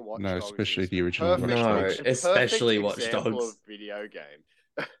original Watch No, Dogs especially is the a original Watch perfect, No, Dogs. a perfect especially Watch example Dogs. of video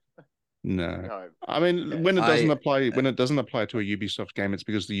game. No. No. I mean, Yes. when it doesn't apply to a Ubisoft game, it's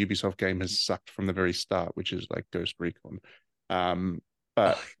because the Ubisoft game has sucked from the very start, which is like Ghost Recon.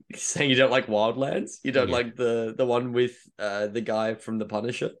 But Saying you don't like Wildlands? You don't yeah, like the one with the guy from The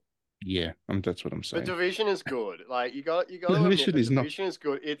Punisher? yeah, that's what I'm The saying. Division is good. Like you got The to admit, Division the is not. Division is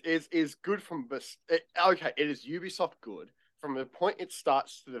good. It is good from okay. It is Ubisoft good from the point it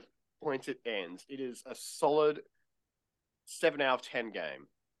starts to the point it ends. It is a solid 7 out of 10 game.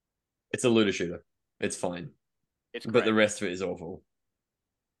 It's a looter shooter. It's fine. It's But great. the rest of it is awful.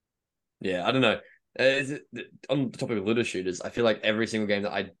 Yeah, I don't know. On the topic of looter shooters, I feel like every single game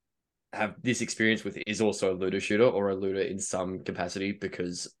that I have this experience with is also a looter shooter or a looter in some capacity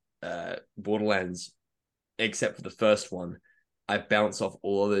because Borderlands, except for the first one, I bounce off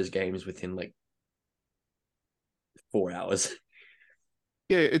all of those games within like 4 hours.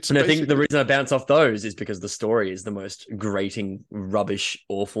 Yeah, it's And I think the reason I bounce off those is because the story is the most grating rubbish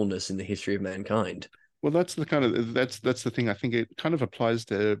awfulness in the history of mankind. well, that's the thing. I think it kind of applies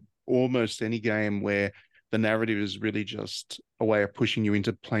to almost any game where the narrative is really just a way of pushing you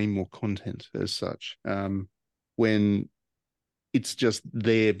into playing more content as such. When it's just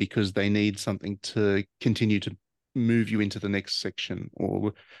there because they need something to continue to move you into the next section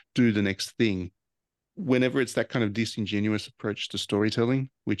or do the next thing. Whenever it's that kind of disingenuous approach to storytelling,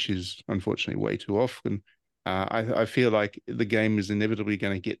 which is unfortunately way too often, I feel like the game is inevitably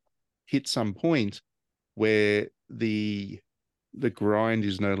going to hit some point where the grind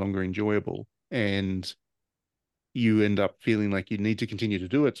is no longer enjoyable and you end up feeling like you need to continue to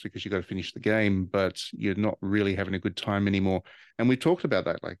do it because you got to finish the game, but you're not really having a good time anymore. And we talked about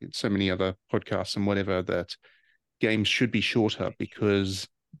that like in so many other podcasts and whatever, that games should be shorter because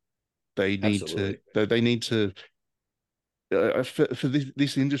they need Absolutely. to for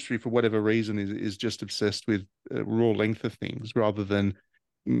this industry, for whatever reason, is just obsessed with raw length of things rather than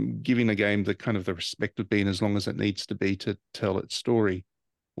giving a game the kind of the respect of being as long as it needs to be to tell its story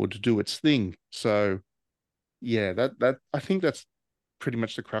or to do its thing. So yeah, that I think that's pretty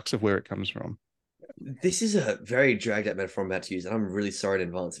much the crux of where it comes from. This is a very dragged out metaphor I'm about to use, and I'm really sorry in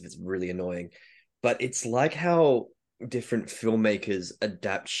advance if it's really annoying. But it's like how different filmmakers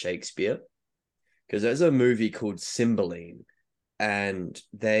adapt Shakespeare. Because there's a movie called Cymbeline, and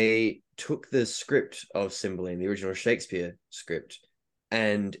they took the script of Cymbeline, the original Shakespeare script,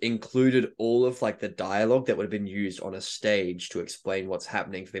 and included all of like the dialogue that would have been used on a stage to explain what's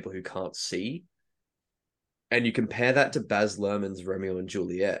happening for people who can't see. And you compare that to Baz Luhrmann's Romeo and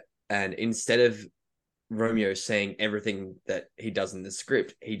Juliet, and instead of Romeo saying everything that he does in the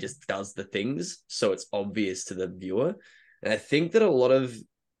script, he just does the things, so it's obvious to the viewer. And I think that a lot of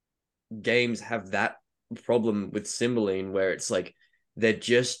games have that problem with Cymbeline, where it's like they're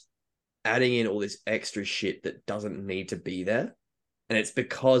just adding in all this extra shit that doesn't need to be there. And it's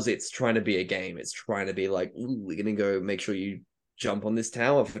because it's trying to be a game. It's trying to be like, ooh, we're going to go make sure you jump on this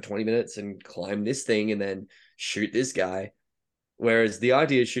tower for 20 minutes and climb this thing and then shoot this guy. Whereas the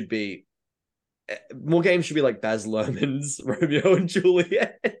idea should be more games should be like Baz Luhrmann's Romeo and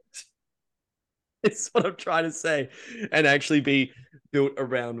Juliet. It's what I'm trying to say, and actually be built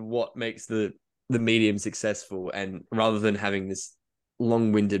around what makes the medium successful, and rather than having this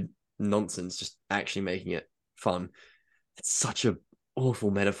long-winded nonsense, just actually making it fun. It's such a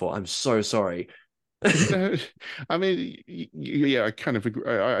awful metaphor. I'm so sorry. No, I mean, yeah, I kind of agree,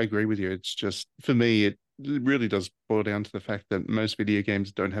 I agree with you. It's just for me, it really does boil down to the fact that most video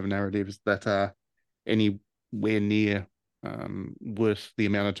games don't have narratives that are anywhere near worth the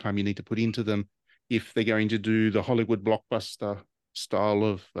amount of time you need to put into them. If they're going to do the Hollywood blockbuster style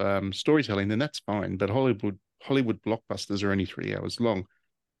of storytelling, then that's fine. But Hollywood blockbusters are only 3 hours long.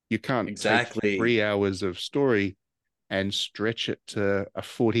 You can't Exactly. take 3 hours of story and stretch it to a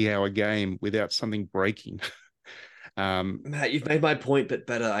 40-hour game without something breaking. Matt, you've made my point, but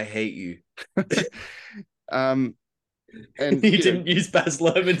better. I hate you. And you didn't use Baz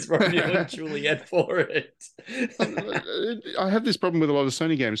Luhrmann's Romeo and Juliet for it. I have this problem with a lot of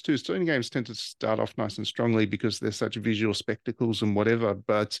Sony games too. Sony games tend to start off nice and strongly because they're such visual spectacles and whatever,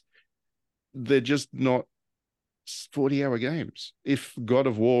 but they're just not 40-hour games. If God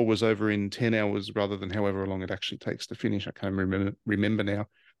of War was over in 10 hours rather than however long it actually takes to finish, I can't remember now,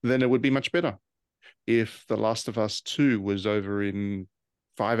 then it would be much better. If The Last of Us 2 was over in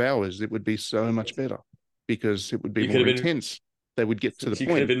 5 hours, it would be so much better because it would be more intense. They would get to the point. You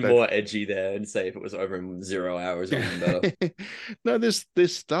could have been more edgy there and say if it was over in 0 hours, it would have been better. No, there's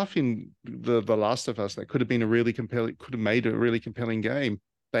stuff in the Last of Us that could have been could have made a really compelling game.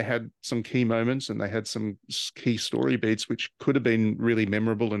 They had some key moments and they had some key story beats which could have been really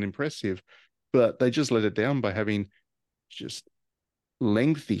memorable and impressive, but they just let it down by having just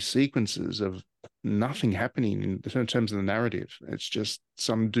lengthy sequences of nothing happening in terms of the narrative. It's just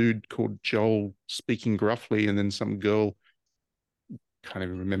some dude called Joel speaking gruffly, and then some girl, can't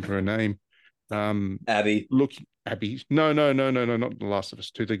even remember her name. Abby. Look, Abby. No, not The Last of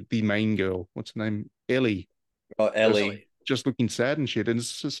Us 2. The main girl. What's her name? Ellie. Oh, Ellie. Just looking sad and shit. And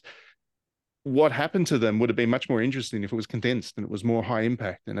it's just what happened to them would have been much more interesting if it was condensed and it was more high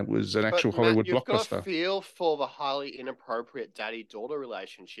impact and it was an actual Hollywood Matt, blockbuster. You've got a feel for the highly inappropriate daddy-daughter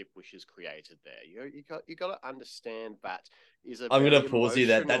relationship which is created there. You got to understand that is a. I'm going to pause you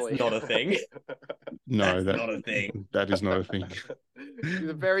there. That's not a thing. No, that's not a thing. That is not a thing.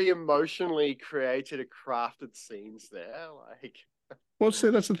 These very emotionally created, crafted scenes there. Like, well, see,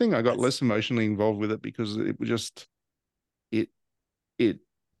 that's the thing. I got less emotionally involved with it because it was just it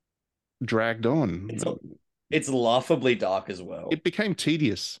dragged on. It's laughably dark as well. It became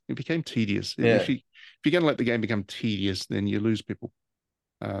tedious. Yeah. If you're going to let the game become tedious, then you lose people.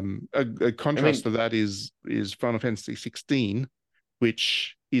 A contrast to that is Final Fantasy 16,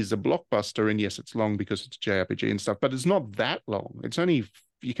 which is a blockbuster, and yes, it's long because it's JRPG and stuff, but it's not that long. It's only,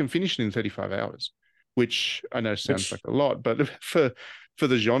 you can finish it in 35 hours, which I know sounds like a lot, but for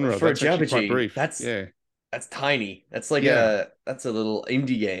the genre, for that's actually quite brief. That's tiny. That's like that's a little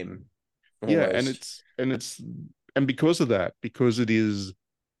indie game. Almost. Yeah, and because of that, because it is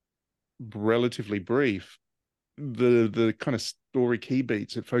relatively brief, the kind of story key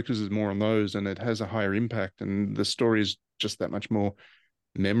beats, it focuses more on those and it has a higher impact, and the story is just that much more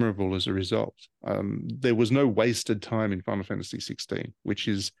memorable as a result. There was no wasted time in Final Fantasy 16, which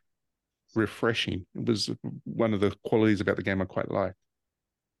is refreshing. It was one of the qualities about the game I quite liked.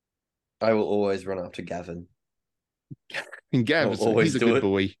 I will always run after Gavin. And Gav, he's a good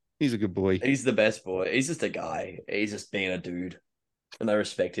boy. He's a good boy. He's the best boy. He's just a guy. He's just being a dude, and I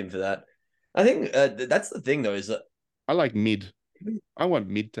respect him for that. I think that's the thing, though, is that I like Mid. I want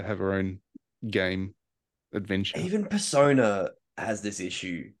Mid to have her own game adventure. even Persona has this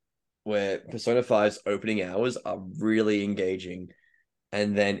issue where Persona 5's opening hours are really engaging,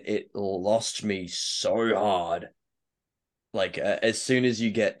 and then it lost me so hard. Like as soon as you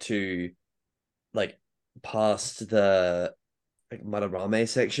get to like past the like Madarame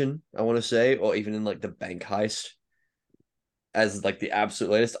section, I want to say, or even in like the bank heist as like the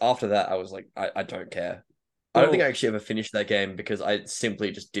absolute latest. After that, I was like, I don't care. I don't think I actually ever finished that game because I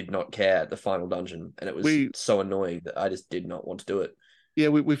simply just did not care at the final dungeon, and it was so annoying that I just did not want to do it. Yeah,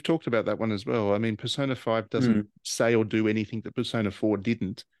 we've talked about that one as well. I mean, Persona 5 doesn't say or do anything that Persona 4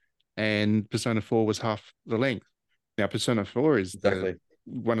 didn't, and Persona 4 was half the length. Now, Persona 4 is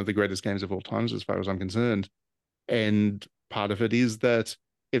one of the greatest games of all times, as far as I'm concerned. And part of it is that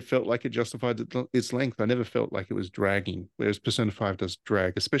it felt like it justified its length. I never felt like it was dragging, whereas Persona 5 does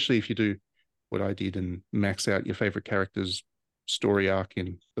drag, especially if you do what I did and max out your favorite character's story arc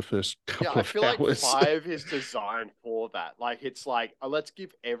in the first couple of hours. I feel like 5 is designed for that. Like, it's like, let's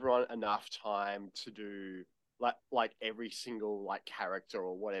give everyone enough time to do like every single like character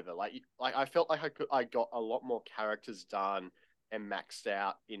or whatever. Like I felt like I got a lot more characters done and maxed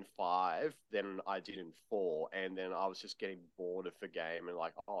out in 5 than I did in 4. And then I was just getting bored of the game and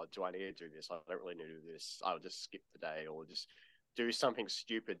like, oh, do I need to do this? I don't really need to do this. I'll just skip the day or just do something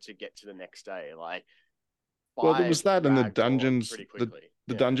stupid to get to the next day. Like, well, there was that, and the dungeons.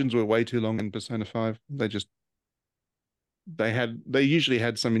 The dungeons were way too long in Persona 5. They usually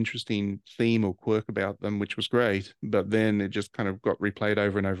had some interesting theme or quirk about them, which was great, but then it just kind of got replayed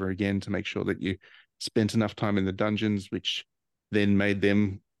over and over again to make sure that you spent enough time in the dungeons, which then made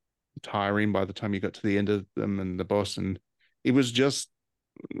them tiring by the time you got to the end of them and the boss. And it was just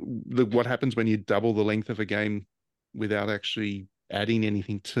what happens when you double the length of a game without actually adding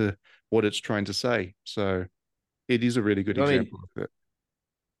anything to what it's trying to say. So it is a really good example of it.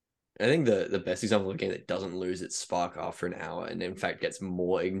 I think the best example of a game that doesn't lose its spark after an hour and in fact gets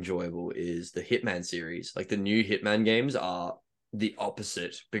more enjoyable is the Hitman series. Like the new Hitman games are the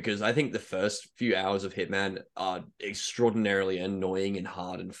opposite, because I think the first few hours of Hitman are extraordinarily annoying and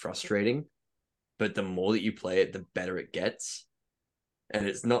hard and frustrating. But the more that you play it, the better it gets. And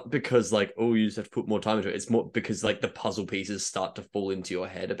it's not because like, oh, you just have to put more time into it. It's more because like the puzzle pieces start to fall into your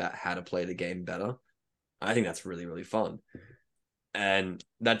head about how to play the game better. I think that's really, really fun. And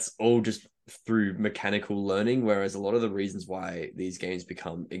that's all just through mechanical learning, whereas a lot of the reasons why these games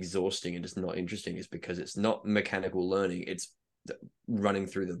become exhausting and just not interesting is because it's not mechanical learning, it's running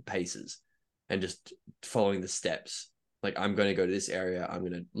through the paces and just following the steps. Like, I'm going to go to this area, I'm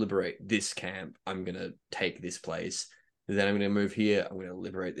going to liberate this camp, I'm going to take this place, then I'm going to move here, I'm going to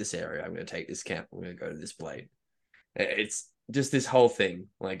liberate this area, I'm going to take this camp, I'm going to go to this blade. It's just this whole thing,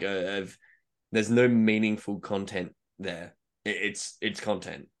 like, there's no meaningful content there. It's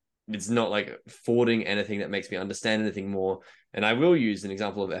content. It's not like forwarding anything that makes me understand anything more. And I will use an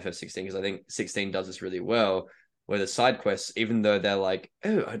example of FF16 because I think 16 does this really well, where the side quests, even though they're like,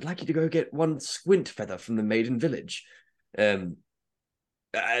 oh, I'd like you to go get one squint feather from the maiden village,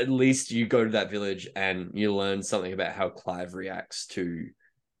 at least you go to that village and you learn something about how Clive reacts to,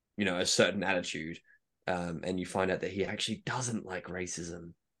 you know, a certain attitude, and you find out that he actually doesn't like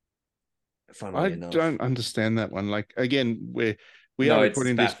racism. I don't understand that one. Like, again, we are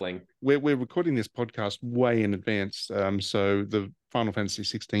recording this. We're recording this podcast way in advance. So the Final Fantasy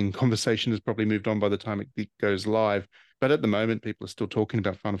 16 conversation has probably moved on by the time it goes live. But at the moment, people are still talking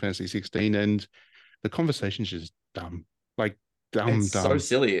about Final Fantasy 16, and the conversation's just dumb. Like, dumb. So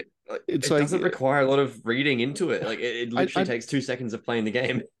silly. It doesn't require a lot of reading into it. Like, it literally takes 2 seconds of playing the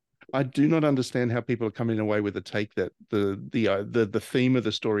game. I do not understand how people are coming away with the take that the theme of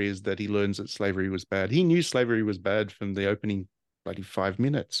the story is that he learns that slavery was bad. He knew slavery was bad from the opening bloody 5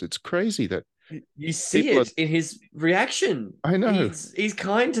 minutes. It's crazy that you see it in his reaction. I know he's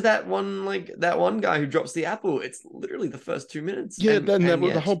kind to that one guy who drops the apple. It's literally the first 2 minutes. Yeah,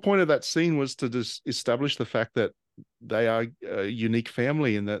 the whole point of that scene was to just establish the fact that they are a unique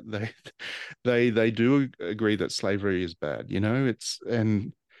family and that they do agree that slavery is bad. You know,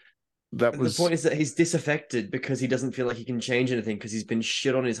 the point is that he's disaffected because he doesn't feel like he can change anything because he's been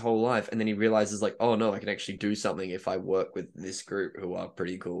shit on his whole life, and then he realizes like, oh no, I can actually do something if I work with this group who are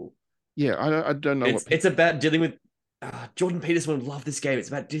pretty cool. Yeah, I don't know. It's about dealing with Jordan Peterson would love this game. It's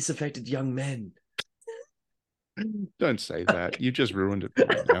about disaffected young men. Don't say that. You just ruined it for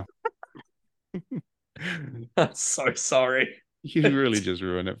me now. I'm so sorry. You really just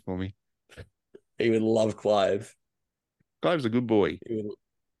ruined it for me. He would love Clive. Clive's a good boy.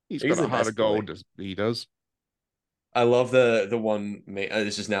 He's He's got a the heart best of boy. gold. He does. I love the one meme.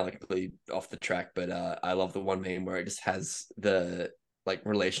 This is now like completely off the track, but I love the one meme where it just has the like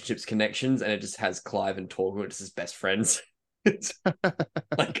relationships connections, and it just has Clive and Torgel just as best friends. It's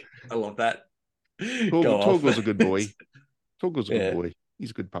like I love that. Go off. Torgal's a good boy. Torgal's a good Yeah. boy.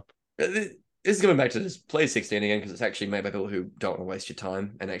 He's a good pup. This is going back to just play 16 again because it's actually made by people who don't want to waste your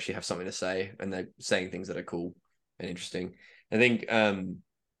time and actually have something to say, and they're saying things that are cool and interesting. I think a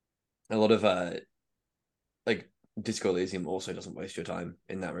lot of like Disco Elysium also doesn't waste your time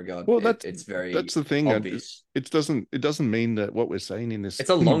in that regard. Well, It's very that's the thing. obvious. It doesn't mean that what we're saying in this. It's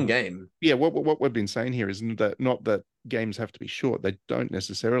a long game. Yeah, what we've been saying here is that not that games have to be short. They don't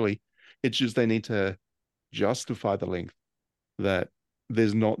necessarily. It's just they need to justify the length. That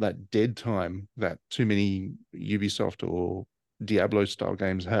there's not that dead time that too many Ubisoft or Diablo style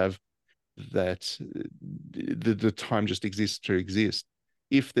games have. That the time just exists to exist.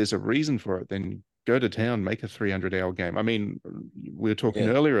 If there's a reason for it, then go to town, make a 300-hour game. I mean, we were talking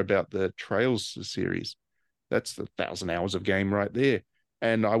Yeah. earlier about the Trails series. That's 1,000 hours of game right there.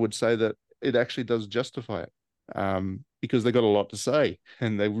 And I would say that it actually does justify it because they got a lot to say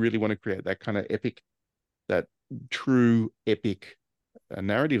and they really want to create that kind of epic, that true epic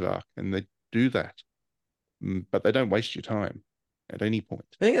narrative arc. And they do that, but they don't waste your time at any point.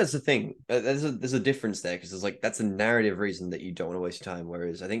 I think that's the thing. There's a difference there because there's like that's a narrative reason that you don't want to waste your time.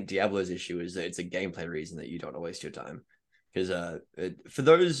 Whereas I think Diablo's issue is that it's a gameplay reason that you don't want to waste your time. Because for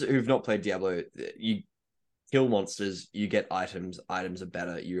those who've not played Diablo, you kill monsters, you get items. Items are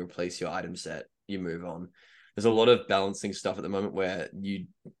better. You replace your item set. You move on. There's a lot of balancing stuff at the moment where you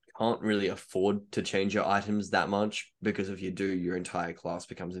can't really afford to change your items that much because if you do, your entire class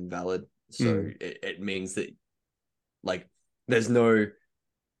becomes invalid. So it means that like there's no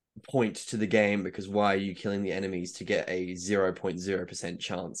point to the game because why are you killing the enemies to get a 0.0%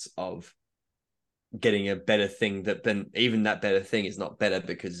 chance of getting a better thing that then even that better thing is not better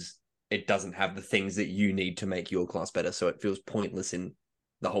because it doesn't have the things that you need to make your class better, so it feels pointless in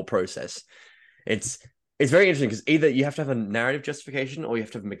the whole process. It's very interesting because either you have to have a narrative justification or you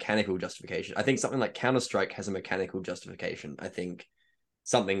have to have a mechanical justification. I think something like Counter-Strike has a mechanical justification. I think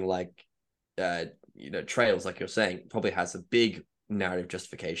something like Trails, like you're saying, probably has a big narrative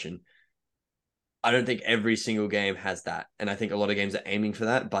justification. I don't think every single game has that, and I think a lot of games are aiming for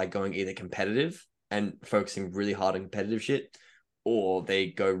that by going either competitive and focusing really hard on competitive shit, or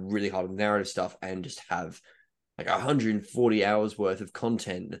they go really hard on narrative stuff and just have like 140 hours worth of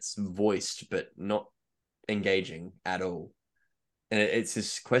content that's voiced but not engaging at all. And it's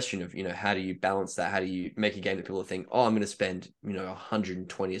this question of, how do you balance that? How do you make a game that people think, oh, I'm going to spend,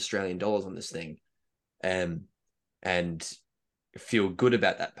 120 Australian dollars on this thing, and feel good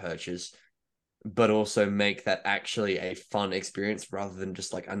about that purchase, but also make that actually a fun experience rather than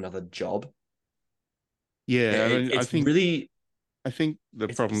just like another job. Yeah, It's really, I think the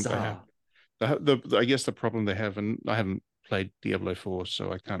it's problem bizarre. they have, I guess the problem they have, and I haven't played Diablo 4,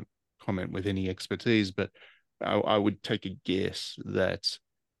 so I can't comment with any expertise, but I would take a guess that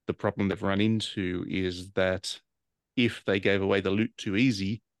the problem they've run into is that if they gave away the loot too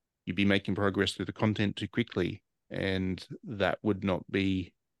easy, you'd be making progress through the content too quickly, and that would not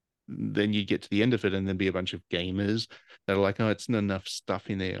be. Then you get to the end of it, and then be a bunch of gamers that are like, "Oh, it's not enough stuff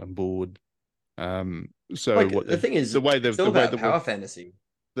in there. I'm bored." So Like what the thing is, the way it's they've all the way about that power fantasy.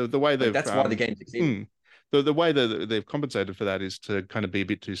 the way Like they've that's why the game succeeded. the way that they've compensated for that is to kind of be a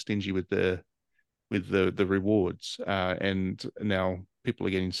bit too stingy with the rewards, and now people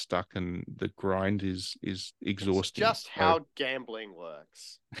are getting stuck, and the grind is It's exhausting. just how gambling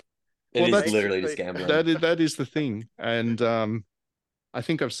works. It Well, is that's literally just gambling. that is the thing, and I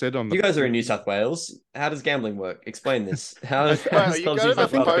think I've said on the You guys are in New South Wales. How does gambling work? Explain this. How's Well, you Clubs go New to the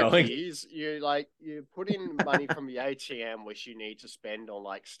South Wales going? pokies, you put in money from the ATM, which you need to spend on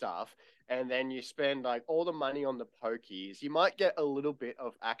like stuff, and then you spend like all the money on the pokies. You might get a little bit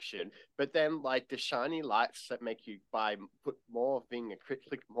of action, but then like the shiny lights that make you put more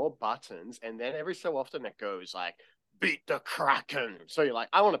click more buttons, and then every so often it goes like beat the Kraken. So you're like,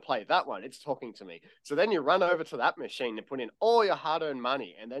 I want to play that one. It's talking to me. So then you run over to that machine and put in all your hard-earned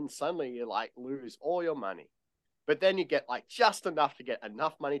money, and then suddenly you like lose all your money. But then you get like just enough to get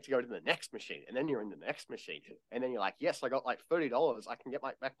enough money to go to the next machine. And then you're in the next machine. And then you're like, yes, I got like $30. I can get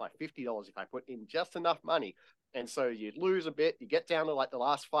back my $50 if I put in just enough money. And so you lose a bit, you get down to like the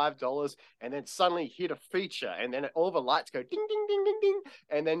last $5, and then suddenly you hit a feature, and then all the lights go ding, ding, ding, ding, ding.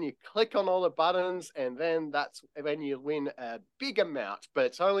 And then you click on all the buttons, and then that's when you win a big amount. But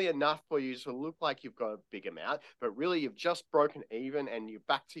it's only enough for you to look like you've got a big amount, but really you've just broken even and you're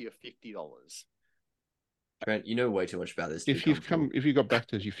back to your $50. Trent, you know way too much about this to be If you've comfortable. if you got back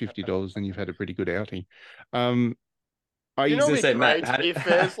to your $50, then you've had a pretty good outing. Um, You I know, was gonna it'd be say, Matt, great how if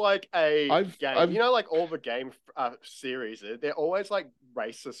there's like a game. I've You know, like all the game series, they're always like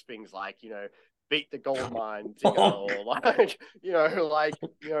racist things, like beat the gold mine digger, or like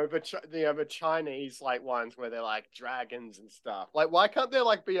the Chinese like ones where they're like dragons and stuff. Like, why can't there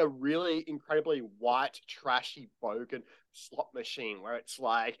like be a really incredibly white, trashy, bogan slot machine where it's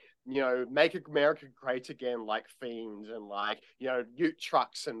like make America great again, like Fiends, and like Ute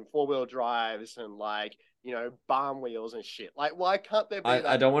trucks and 4-wheel drives and like barn wheels and shit. Like, why can't there be I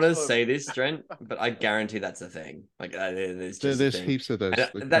that don't want to sort of? say this, Trent, but I guarantee that's a thing. Like it's just a there's thing. heaps of those.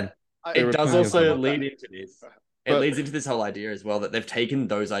 And Kind of, that there it are does plenty of I also them. love that. lead into this. It But leads into this whole idea as well that they've taken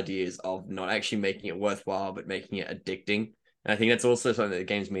those ideas of not actually making it worthwhile, but making it addicting. And I think that's also something that the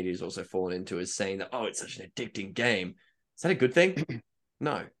games media has also fallen into, is saying that, oh, it's such an addicting game. Is that a good thing?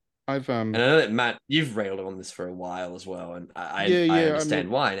 No. I've And I know that Matt, you've railed on this for a while as well, and I yeah. I understand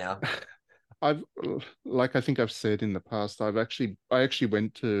mean, why now. I've like I think I've said in the past, I actually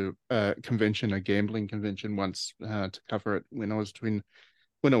went to a convention, a gambling convention once to cover it when I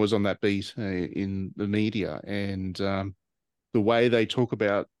was on that beat in the media, and the way they talk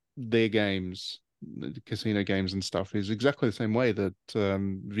about their games, the casino games and stuff, is exactly the same way that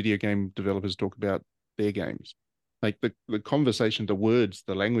video game developers talk about their games. Like the conversation, the words,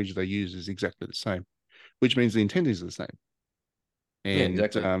 the language they use is exactly the same, which means the intent is the same. Yeah, And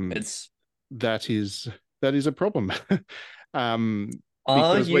exactly. It's that is that is a problem. um,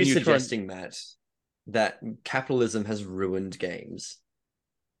 Are because you when you try, suggesting, Matt, that capitalism has ruined games?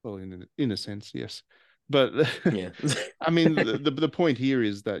 well, in a sense, yes, but Yeah. I mean, the point here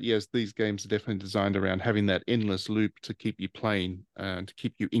is that yes, these games are definitely designed around having that endless loop to keep you playing and to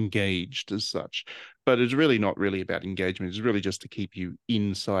keep you engaged as such. But it's really not really about engagement. It's really just to keep you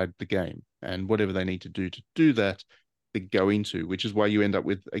inside the game, and whatever they need to do that, they go into, which is why you end up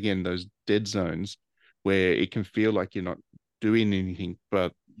with again those dead zones where it can feel like you're not doing anything,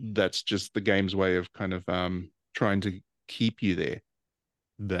 but that's just the game's way of kind of trying to keep you there.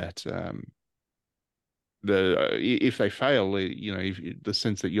 That if they fail, if the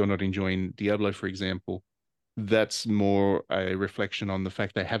sense that you're not enjoying Diablo, for example, that's more a reflection on the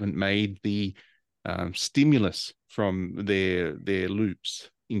fact they haven't made the stimulus from their loops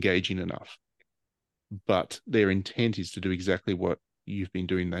engaging enough. But their intent is to do exactly what you've been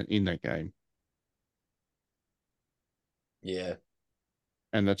doing that in that game, Yeah.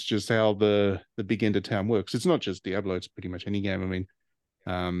 and that's just how the big end of town works. It's not just Diablo; it's pretty much any game. I mean,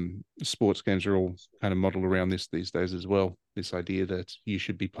 sports games are all kind of modeled around this these days as well. This idea that you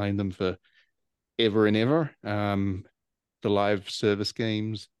should be playing them for ever and ever. The live service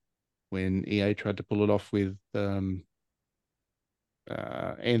games, when EA tried to pull it off with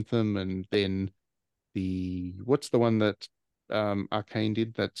Anthem, and then what's the one that Arcane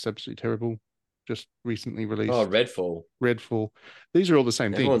did that's absolutely terrible, just recently Oh, released, Redfall. Redfall. These are all the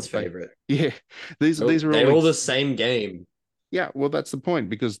same Everyone's thing. Like, favorite. yeah, these are They're all all the same game. yeah, well, that's the point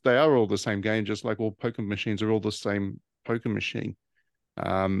because they are all the same game, just like all poker machines are all the same poker machine.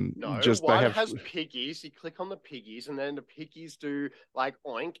 No, Just they one have has piggies. You click on the piggies, and then the piggies do like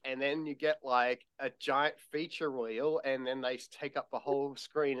oink, and then you get like a giant feature wheel, and then they take up the whole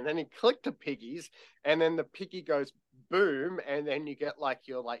screen, and then you click the piggies, and then the piggy goes boom, and then you get like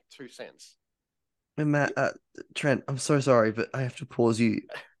your like 2 cents. And Matt, Trent, I'm so sorry, but I have to pause you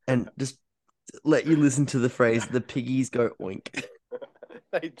and just let you listen to the phrase "the piggies go oink."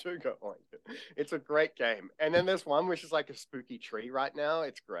 They do go oink. It's a great game, and then there's one which is like a spooky tree right now.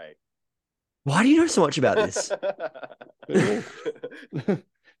 It's great. Why do you know so much about this?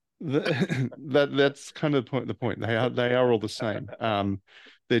 that's kind of the point. They are all the same.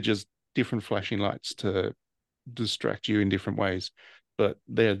 They're just different flashing lights to distract you in different ways, but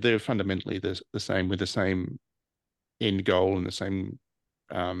they're fundamentally the same, with the same end goal and the same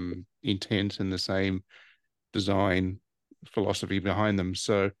intent and the same design philosophy behind them.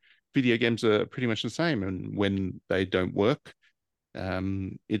 So video games are pretty much the same, and when they don't work,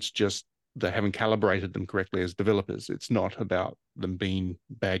 it's just they haven't calibrated them correctly as developers. It's not about them being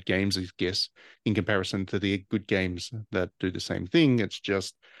bad games, I guess, in comparison to the good games that do the same thing. It's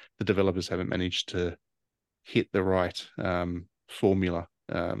just the developers haven't managed to hit the right formula,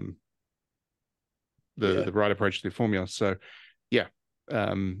 the right approach to the formula. So, yeah,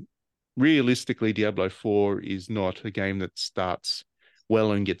 realistically, Diablo 4 is not a game that starts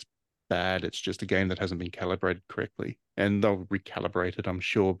well and gets bad. It's just a game that hasn't been calibrated correctly, and they'll recalibrate it, I'm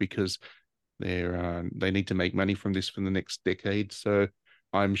sure, because they need to make money from this for the next decade. So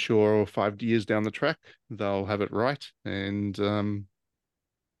I'm sure 5 years down the track they'll have it right, and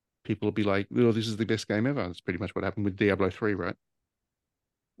people will be like, "Oh, this is the best game ever." That's pretty much what happened with Diablo 3, right?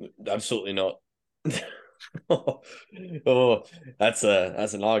 Absolutely not. Oh, that's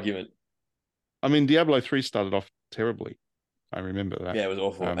an argument. I mean, Diablo 3 started off terribly. I remember that. Yeah, it was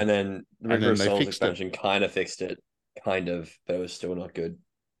awful. Um, And then the and Reaper then of they Souls fixed it. expansion kind of fixed it, kind of, but it was still not good.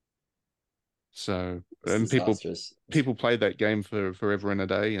 So, It's and disastrous. people played that game for forever and a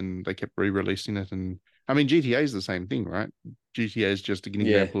day, and they kept re-releasing it. And I mean, GTA is the same thing, right? GTA is just an Yeah,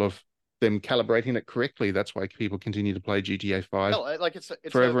 example of them calibrating it correctly. That's why people continue to play GTA 5 No, like it's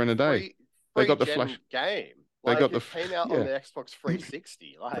forever a and a day. They free got the gen flash. game. They Like got the it came out on the Xbox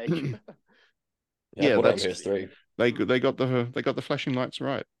 360. Like yeah, Yeah, I bought it on that's- PS3. they got the flashing lights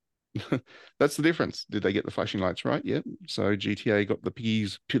right. That's the difference. Did they get the flashing lights right? Yep. So GTA got the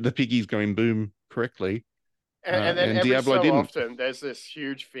piggies going boom correctly, and then and every Diablo so didn't. often there's this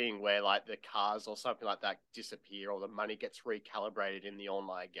huge thing where like the cars or something like that disappear or the money gets recalibrated in the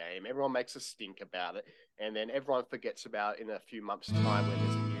online game. Everyone makes a stink about it, and then everyone forgets about it in a few months' time when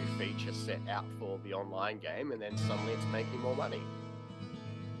there's a new feature set out for the online game, and then suddenly it's making more money.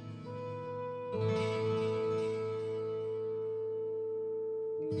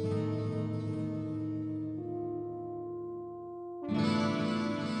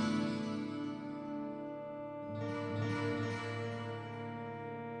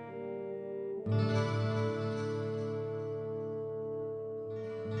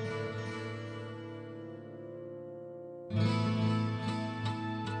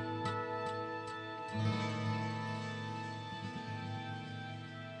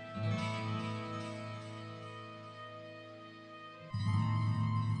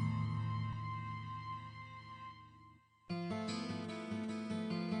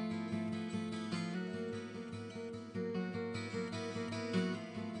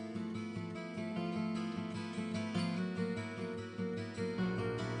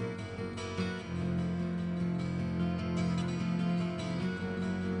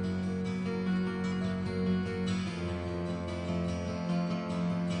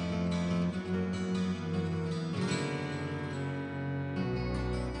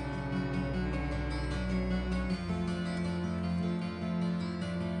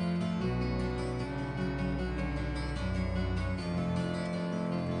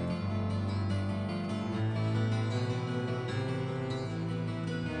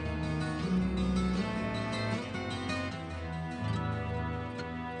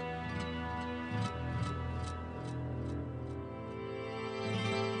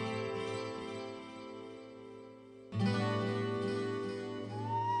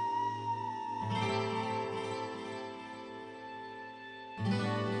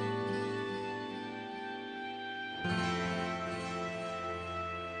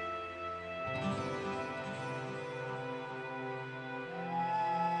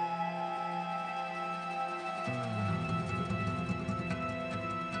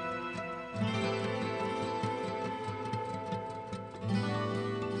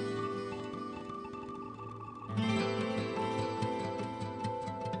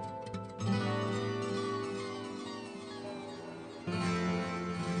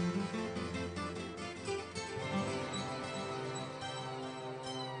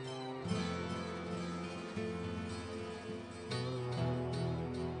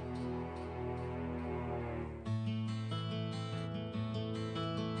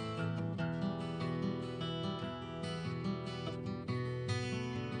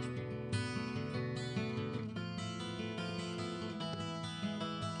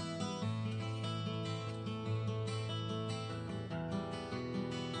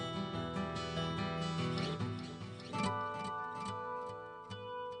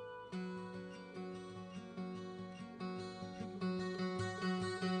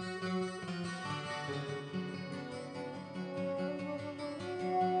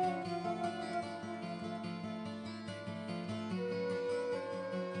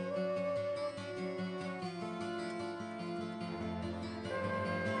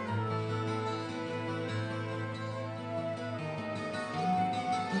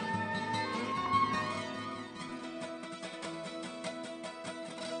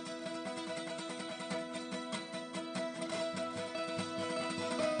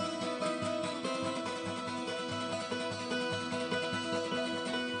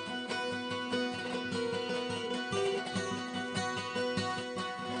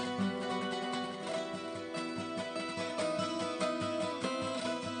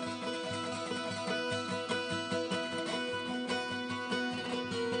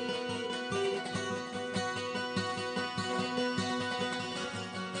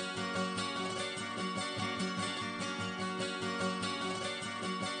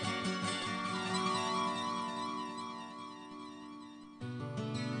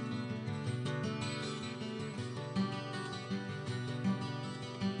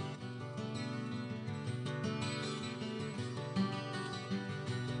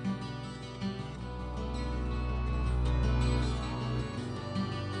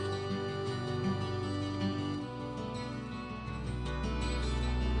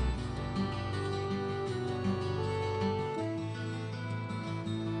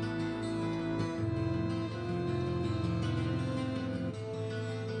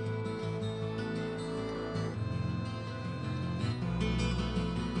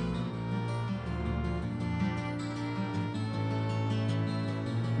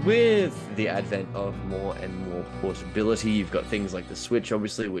 with the advent of more and more portability, you've got things like the Switch,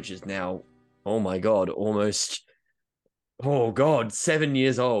 obviously, which is now, oh my God, almost, 7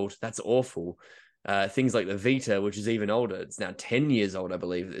 years old. That's awful. Things like the Vita, which is even older. It's now 10 years old, I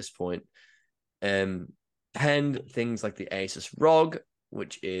believe, at this point. And things like the Asus ROG,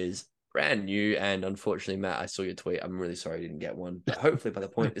 which is brand new. And unfortunately, Matt, I saw your tweet. I'm really sorry I didn't get one. But hopefully by the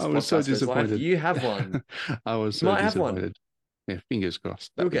point this I was so podcast goes live, disappointed. you have one. I was You so might have one. disappointed. Yeah, fingers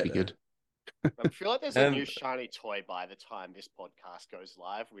crossed. That You'll would be get there. good. I feel like there's a Um, new shiny toy by the time this podcast goes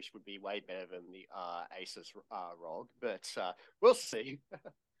live, which would be way better than the Asus ROG, but we'll see.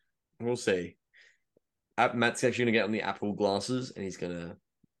 We'll see. Matt's actually gonna get on the Apple glasses, and he's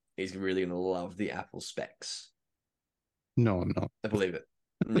really gonna love the Apple specs. No, I'm not. I believe it.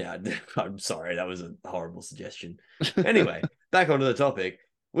 Yeah, I'm sorry, that was a horrible suggestion. Anyway, back onto the topic.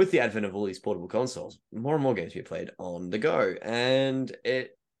 With the advent of all these portable consoles, more and more games get played on the go, and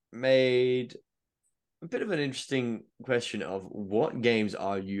it made a bit of an interesting question of what games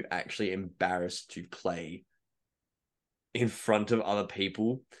are you actually embarrassed to play in front of other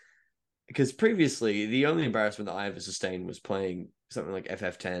people? Because previously, the only embarrassment that I ever sustained was playing something like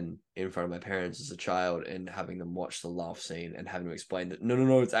FF10 in front of my parents as a child and having them watch the laugh scene and having to explain that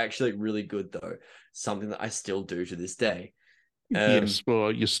no, it's actually really good though. Something that I still do to this day. Yes,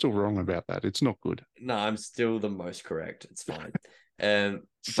 well, you're still wrong about that. It's not good. No, I'm still the most correct. It's fine.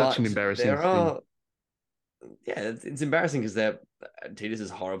 Such an embarrassing there thing. are, yeah, it's embarrassing because Titus is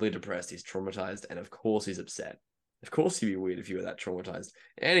horribly depressed. He's traumatized, and of course he's upset. Of course he'd be weird if you were that traumatized.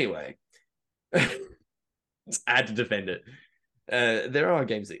 Anyway, I had to defend it. There are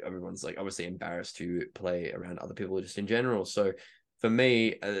games that everyone's like obviously embarrassed to play around other people just in general. So for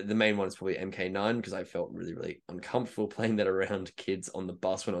me, the main one is probably MK9 because I felt really, really uncomfortable playing that around kids on the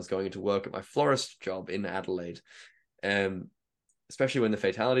bus when I was going into work at my florist job in Adelaide. Especially when the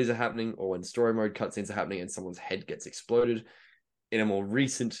fatalities are happening or when story mode cutscenes are happening and someone's head gets exploded. In a more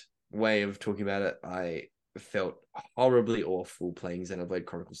recent way of talking about it, I felt horribly awful playing Xenoblade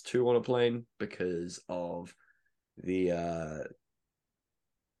Chronicles 2 on a plane because of the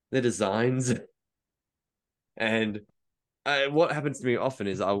designs. And what happens to me often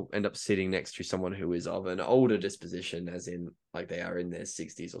is I'll end up sitting next to someone who is of an older disposition, as in like they are in their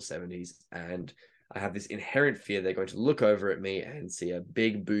 60s or 70s, and I have this inherent fear they're going to look over at me and see a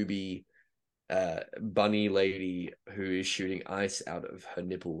big booby bunny lady who is shooting ice out of her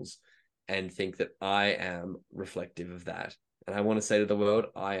nipples and think that I am reflective of that. And I want to say to the world,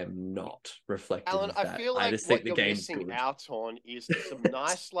 I am not reflective Alan, of I that. feel I like just think what the you're game's missing good. out on is some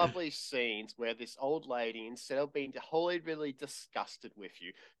nice, lovely scenes where this old lady, instead of being wholly really disgusted with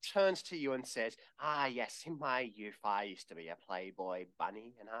you, turns to you and says, yes, in my youth, I used to be a Playboy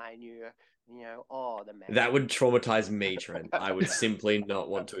bunny, and I knew, the man. That would traumatize me, Trent. I would simply not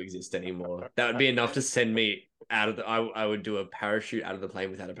want to exist anymore. That would be enough to send me out of the. I would do a parachute out of the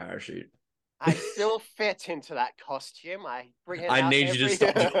plane without a parachute. I still fit into that costume. I bring it I out need you to every...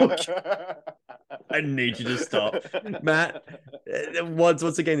 stop, George. I need you to stop, Matt. What's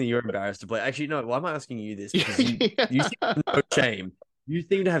a game that you're embarrassed to play? Actually, no. Why am I asking you this? Because you seem to have no shame. You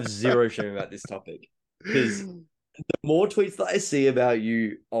seem to have zero shame about this topic. Because the more tweets that I see about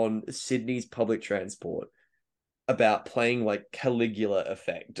you on Sydney's public transport about playing like Caligula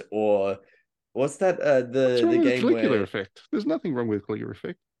Effect or what's that? What's wrong The with game Caligula where Effect? There's nothing wrong with Caligula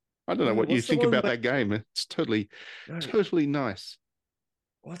Effect. I don't know No, what you what's the think one about where- that game. It's totally no, nice.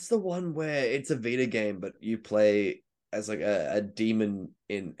 what's the one where it's a Vita game, but you play as like a demon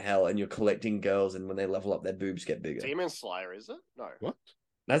in hell and you're collecting girls, and when they level up, their boobs get bigger. Demon Slayer, is it? No. What?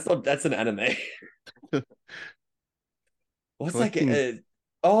 That's an anime. What's Collecting-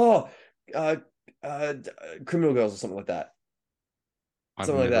 that? Criminal Girls or something like that.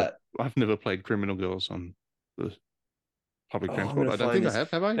 Something like that. I've never played Criminal Girls on the public Oh, I'm transport. gonna I don't find think I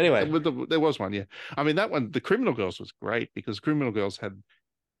this. have I? Anyway. There was one, yeah. I mean, that one, the Criminal Girls was great because Criminal Girls had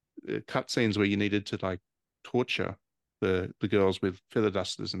cutscenes where you needed to like torture the girls with feather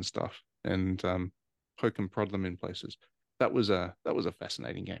dusters and stuff and poke and prod them in places. That was a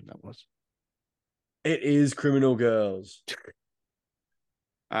fascinating game. That was. It is Criminal Girls.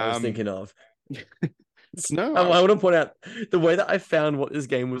 I was Um, thinking of. No, I want to point out the way that I found what this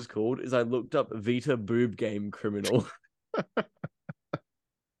game was called is I looked up Vita Boob Game Criminal.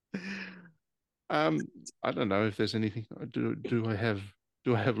 I don't know if there's anything. Do I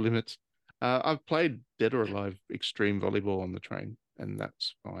have limits? I've played Dead or Alive Extreme Volleyball on the train, and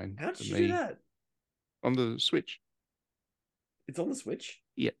that's fine. How for did you me. do that? On the Switch? It's on the Switch?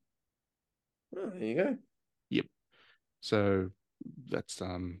 Yep. Oh, there you go. Yep. So that's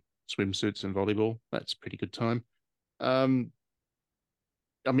swimsuits and volleyball. That's a pretty good time.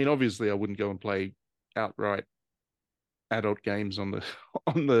 I mean, obviously, I wouldn't go and play outright adult games on the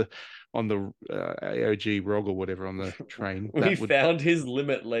on the AOG ROG or whatever on the train. We found his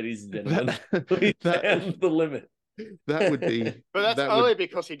limit, ladies and gentlemen. We found the limit. That would be. But that's only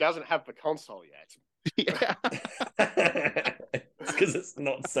because he doesn't have the console yet. Yeah. It's because it's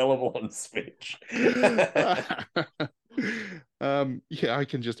not sellable on Switch. Yeah, I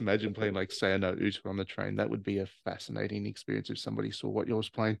can just imagine playing like Sayano Uta on the train. That would be a fascinating experience if somebody saw what yours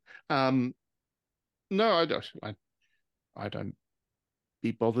playing. No, I don't. I don't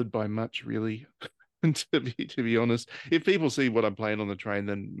be bothered by much really. To be honest, if people see what I'm playing on the train,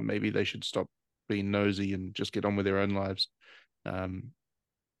 then maybe they should stop being nosy and just get on with their own lives.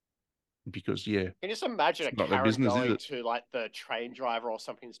 Because yeah, Can you just imagine a Karen going to like the train driver or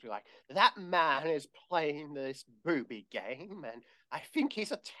something to be like, that man is playing this booby game and I think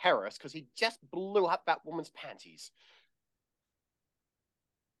he's a terrorist because he just blew up that woman's panties.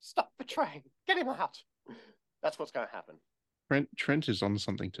 Stop the train. Get him out. That's what's going to happen. Trent is on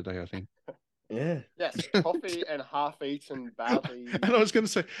something today, I think. Yeah. Yes, coffee and half-eaten badly. And I was going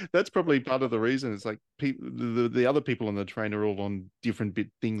to say that's probably part of the reason. It's like the other people on the train are all on different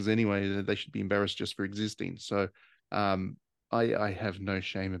things anyway. They should be embarrassed just for existing. So, I have no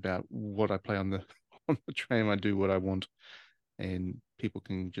shame about what I play on the train. I do what I want, and people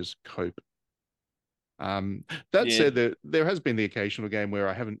can just cope. That said, there has been the occasional game where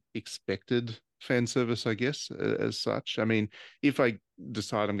I haven't expected fan service, I guess, as such. I mean, if I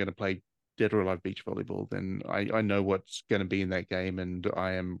decide I'm going to play Dead or Alive Beach Volleyball, then I know what's going to be in that game, and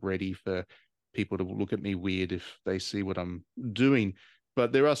I am ready for people to look at me weird if they see what I'm doing.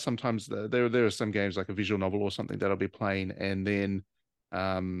 But there are sometimes there are some games like a visual novel or something that I'll be playing, and then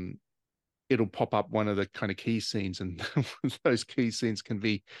it'll pop up one of the kind of key scenes, and those key scenes can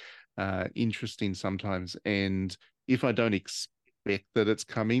be interesting sometimes. And if I don't expect that it's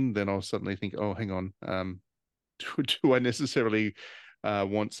coming, then I'll suddenly think, oh, hang on, do I necessarily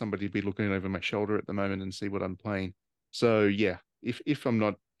want somebody to be looking over my shoulder at the moment and see what I'm playing? So yeah, if I'm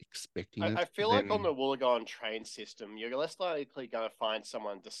not expecting it, I feel like on the Wollongong train system, you're less likely going to find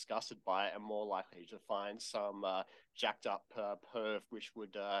someone disgusted by it and more likely to find some jacked up perv which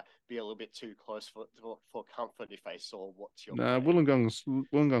would be a little bit too close for comfort if they saw what's your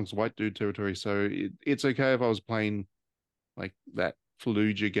Wollongong's white dude territory, so it's okay if I was playing like that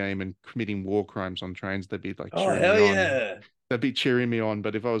Fallujah game and committing war crimes on trains. They'd be like, oh hell yeah, they'd be cheering me on.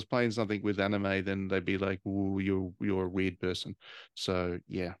 But if I was playing something with anime, then they'd be like, "Ooh, you're a weird person." So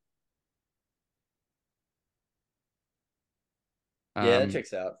yeah. Yeah, that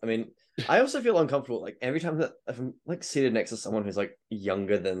checks out. I mean, I also feel uncomfortable like every time that if I'm like seated next to someone who's like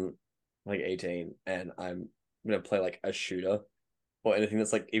younger than like 18 and I'm gonna play like a shooter or anything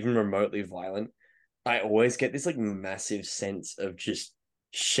that's like even remotely violent, I always get this like massive sense of just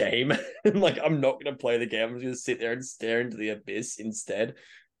shame. And like I'm not gonna play the game. I'm just gonna sit there and stare into the abyss instead,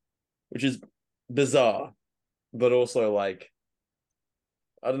 which is bizarre, but also like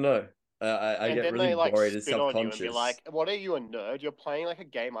I don't know. I get really worried and self-conscious. And be like, what are you, a nerd? You're playing like a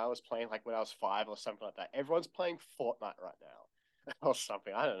game I was playing like when I was 5 or something like that. Everyone's playing Fortnite right now. Or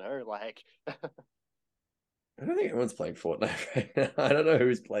something. I don't know. Like I don't think anyone's playing Fortnite right now. I don't know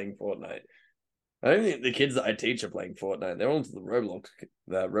who's playing Fortnite. I don't think the kids that I teach are playing Fortnite. They're all into the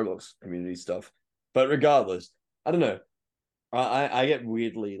Roblox community stuff. But regardless, I don't know. I get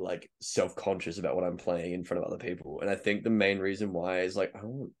weirdly like self-conscious about what I'm playing in front of other people. And I think the main reason why is like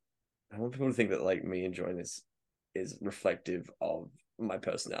I want people to think that like me enjoying this is reflective of my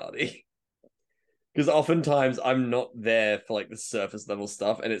personality. Because oftentimes I'm not there for like the surface level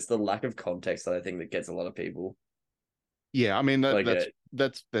stuff, and it's the lack of context that I think that gets a lot of people. Yeah, I mean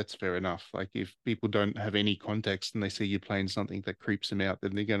that's fair enough. Like if people don't have any context and they see you playing something that creeps them out,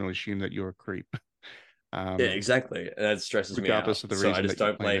 then they're going to assume that you're a creep. Yeah, exactly. And that stresses me out. Regardless of the reason, I just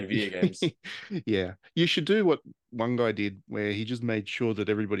don't play video games. Yeah, you should do what one guy did, where he just made sure that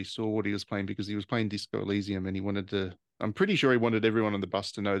everybody saw what he was playing because he was playing Disco Elysium, and he wanted to. I'm pretty sure he wanted everyone on the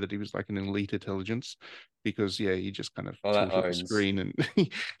bus to know that he was like an elite intelligence, because yeah, he just kind of tilted the screen, and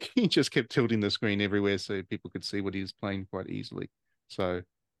he just kept tilting the screen everywhere so people could see what he was playing quite easily. So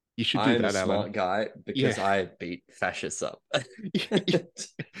you should do that, Alan. I'm a smart guy because I beat fascists up.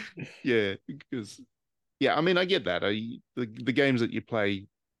 Yeah, because. Yeah, I mean, I get that. The games that you play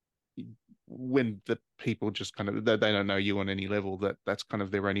when the people just kind of they don't know you on any level, that's kind of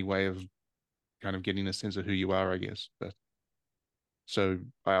their only way of kind of getting a sense of who you are, I guess. But so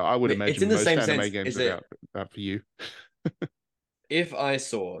I would imagine most anime games are out for you. If I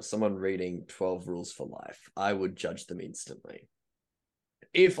saw someone reading 12 Rules for Life, I would judge them instantly.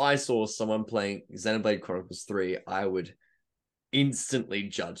 If I saw someone playing Xenoblade Chronicles 3, I would instantly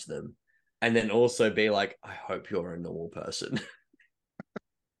judge them, and then also be like, I hope you're a normal person.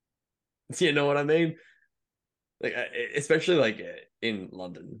 You know what I mean? Like, especially like in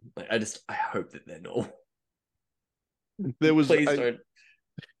London, like I hope that they're normal. There was Please don't.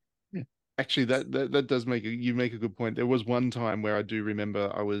 actually that does you make a good point. There was one time where I do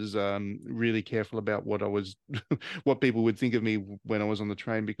remember I was really careful about what I was what people would think of me when I was on the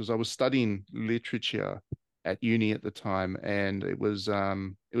train, because I was studying literature at uni at the time, and it was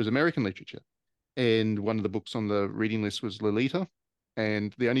American literature, and one of the books on the reading list was Lolita.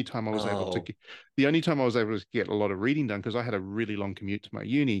 And the only time I was able to get a lot of reading done, because I had a really long commute to my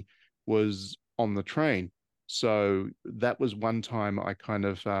uni, was on the train. So that was one time I kind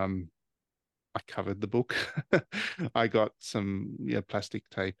of I covered the book. I got some plastic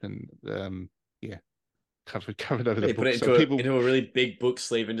tape and yeah, covered over the They put book. it So people into a really big book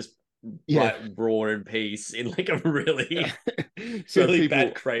sleeve and just yeah. write War and Peace in like a really So really people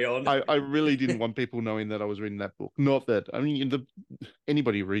bad crayon. I really didn't want people knowing that I was reading that book. Not that, I mean,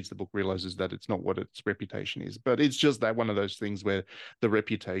 anybody who reads the book realizes that it's not what its reputation is, but it's just that one of those things where the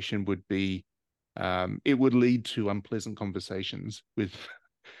reputation would be, it would lead to unpleasant conversations with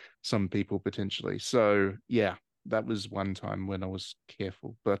some people potentially. So yeah, that was one time when I was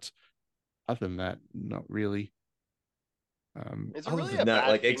careful, but other than that, not really. Is it Other really than a that, bad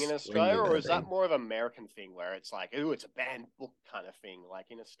like thing in Australia, extremely or bad is that thing. more of an American thing where it's like, ooh, it's a banned book kind of thing? Like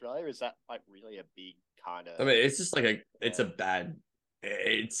in Australia, is that like really a big kind of? I mean, it's just like it's a Yeah. bad.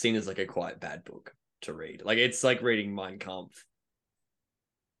 It's seen as like a quite bad book to read. Like it's like reading Mein Kampf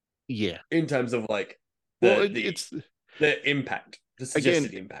Yeah. in terms of like Well, the it's the impact, the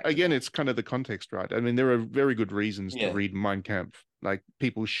suggested impact. again, it's kind of the context, right? I mean, there are very good reasons to Yeah. read Mein Kampf. Like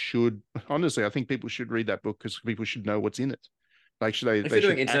people should, honestly, I think people should read that book because people should know what's in it. Like, If they you're doing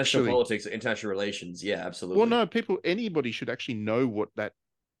should international actually. politics, international relations, yeah, Well, absolutely. no, anybody should actually know what that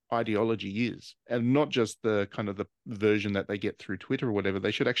ideology is, and not just the kind of the version that they get through Twitter or whatever.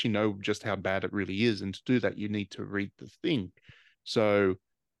 They should actually know just how bad it really is, and to do that, you need to read the thing. So,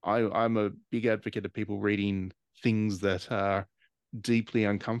 I'm a big advocate of people reading things that are deeply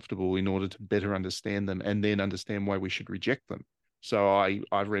uncomfortable in order to better understand them, and then understand why we should reject them. So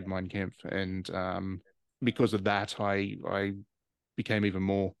I've read Mein Kampf, and because of that, I became even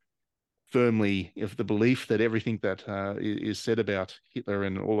more firmly of the belief that everything that is said about Hitler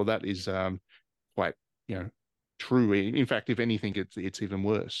and all of that is quite, true. In fact, if anything, it's even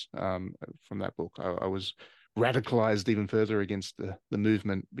worse. From that book, I was radicalized even further against the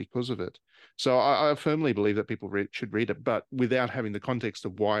movement because of it. So I firmly believe that people should read it, but without having the context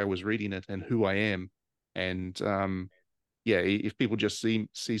of why I was reading it and who I am. And yeah, if people just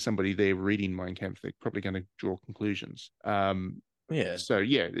see somebody there reading Mein Kampf, they're probably going to draw conclusions. Yeah. So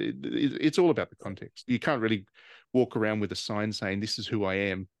yeah, it's all about the context. You can't really walk around with a sign saying this is who I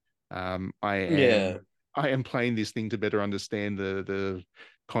am. Yeah. I am playing this thing to better understand the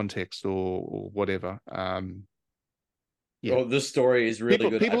context or whatever. Yeah. Well, this story is really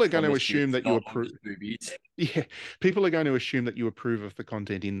good. People I are going to promise you, assume it's that you not on approve. just movies. Yeah, people are going to assume that you approve of the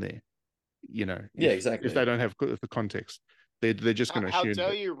content in there. Yeah, if exactly. they don't have the context, they're just going to How assume.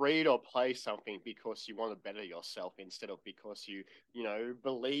 dare you read or play something because you want to better yourself instead of because you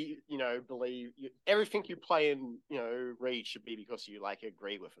believe everything you play and read should be because you like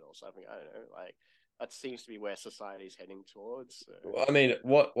agree with it or something. I don't know, like that seems to be where society's heading towards. So. I mean,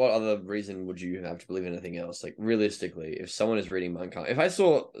 what other reason would you have to believe in anything else? Like realistically, if someone is reading Mein Kampf, if I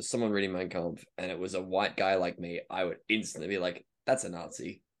saw someone reading Mein Kampf and it was a white guy like me, I would instantly be like, "That's a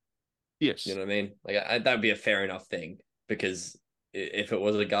Nazi." Yes. You know what I mean? Like that would be a fair enough thing, because if it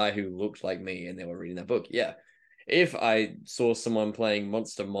was a guy who looked like me and they were reading that book, yeah. If I saw someone playing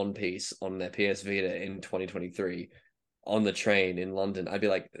Monster Monpiece on their PS Vita in 2023 on the train in London, I'd be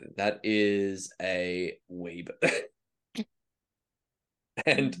like, that is a weeb.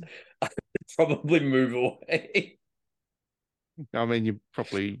 And I'd probably move away. I mean, you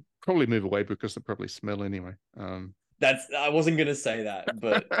probably move away because they probably smell anyway. I wasn't gonna say that,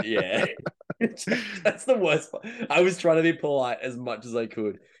 but yeah. That's the worst part. I was trying to be polite as much as I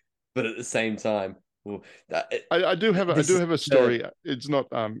could, but at the same time, well, I do have a story. It's not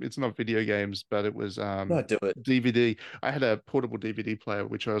video games, but it was no, do it. DVD. I had a portable DVD player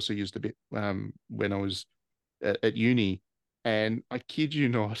which I also used a bit when I was at uni, and I kid you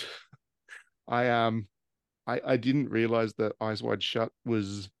not, I didn't realize that Eyes Wide Shut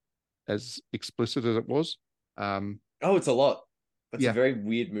was as explicit as it was. Oh, it's a lot. That's Yeah. a very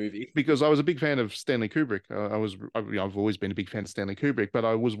weird movie. Because I was a big fan of Stanley Kubrick. I've always been a big fan of Stanley Kubrick, but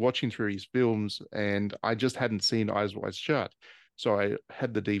I was watching through his films and I just hadn't seen Eyes Wide Shut. So I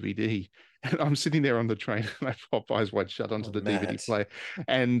had the DVD And I'm sitting there on the train and I pop Eyes Wide Shut onto Oh, the DVD Matt. player.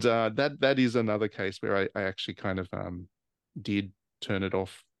 And that is another case where I actually kind of did turn it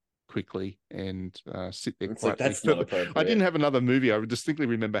off quickly and sit there It's like, quietly. that's not I didn't appropriate. have another movie. I distinctly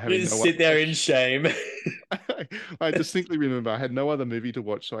remember You having just no sit there in shame. I distinctly remember I had no other movie to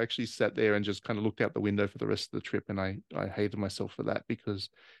watch, so I actually sat there and just kind of looked out the window for the rest of the trip, and I hated myself for that because,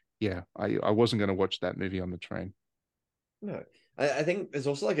 yeah, I wasn't going to watch that movie on the train. No, I think there's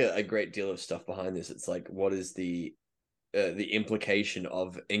also like a great deal of stuff behind this. It's like, what is the implication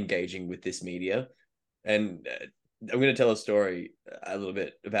of engaging with this media? And I'm going to tell a story a little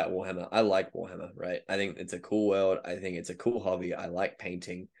bit about Warhammer. I like Warhammer, right? I think it's a cool world. I think it's a cool hobby. I like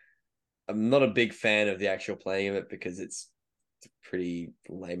painting. I'm not a big fan of the actual playing of it because it's pretty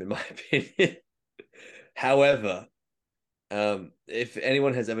lame in my opinion. However, if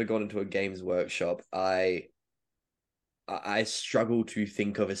anyone has ever gone into a games workshop, I struggle to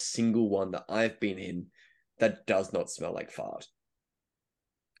think of a single one that I've been in that does not smell like fart.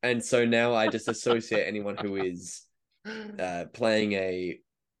 And so now I just associate anyone who is playing a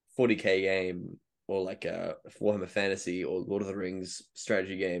 40k game or like a Warhammer Fantasy or Lord of the Rings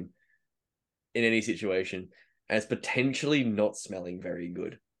strategy game in any situation as potentially not smelling very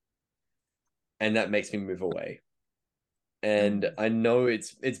good. And that makes me move away. And I know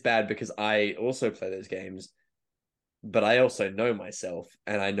it's bad because I also play those games, but I also know myself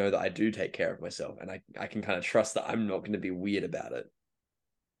and I know that I do take care of myself and I can kind of trust that I'm not going to be weird about it.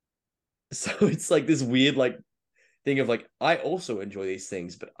 So it's like this weird like thing of like, I also enjoy these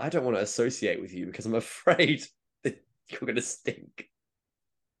things, but I don't want to associate with you because I'm afraid that you're going to stink.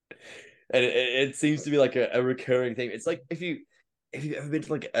 And it seems to be like a recurring thing. It's like if you've ever been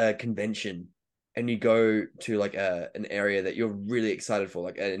to like a convention and you go to like an area that you're really excited for,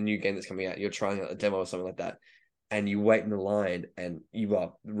 like a new game that's coming out, you're trying out a demo or something like that, and you wait in the line and you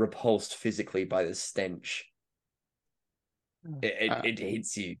are repulsed physically by the stench. It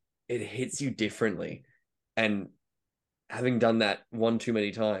hits you. It hits you differently. And having done that one too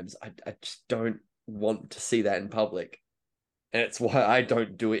many times, I just don't want to see that in public. And it's why I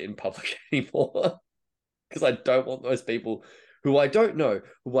don't do it in public anymore. Because I don't want those people who I don't know,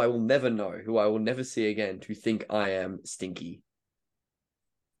 who I will never know, who I will never see again, to think I am stinky.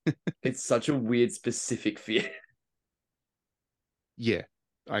 It's such a weird, specific fear. Yeah,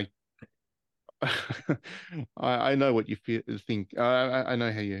 I I know what you think. I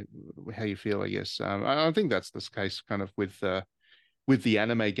know how you feel. I guess I think that's this case kind of with the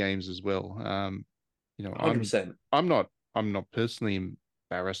anime games as well. You know, 100%. I'm not personally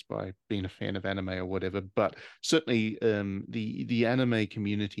embarrassed by being a fan of anime or whatever, but certainly the anime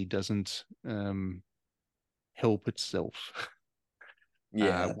community doesn't help itself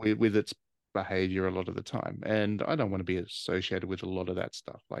Yeah. with its behavior a lot of the time, and I don't want to be associated with a lot of that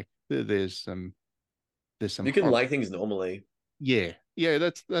stuff. Like there's some You can like things normally. yeah,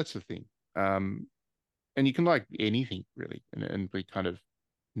 that's the thing. And you can like anything really and be kind of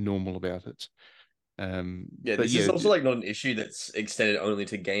normal about it. Yeah, But this is yeah, also like not an issue that's extended only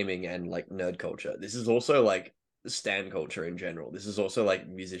to gaming and like nerd culture. This is also like stan culture in general. This is also like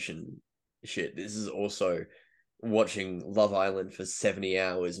musician shit. This is also watching Love Island for 70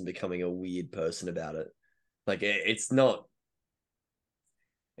 hours and becoming a weird person about it. Like it's not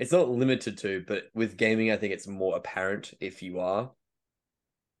limited to, but with gaming, I think it's more apparent if you are.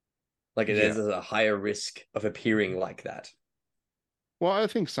 Like yeah. there's a higher risk of appearing like that. Well, I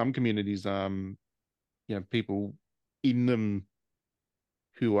think some communities, you know, people in them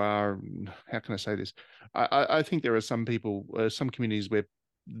who are, how can I say this? I think there are some people, some communities where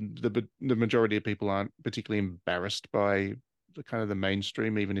the majority of people aren't particularly embarrassed by the kind of the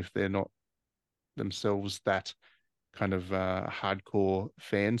mainstream, even if they're not themselves that kind of hardcore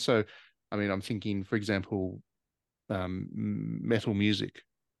fan. So, I mean, I'm thinking, for example, metal music.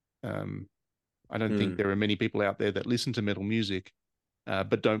 Um, I don't think Hmm. there are many people out there that listen to metal music,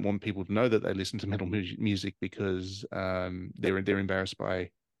 but don't want people to know that they listen to metal music because they're embarrassed by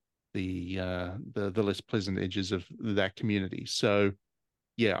the less pleasant edges of that community. So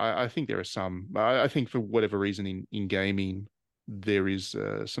yeah, I think there are some. I think for whatever reason in gaming, there is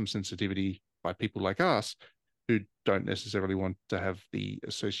some sensitivity by people like us who don't necessarily want to have the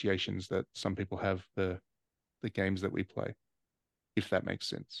associations that some people have for the games that we play, if that makes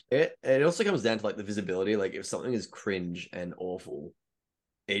sense. It also comes down to like the visibility. Like if something is cringe and awful,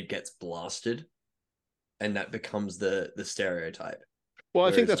 it gets blasted, and that becomes the stereotype. Well, I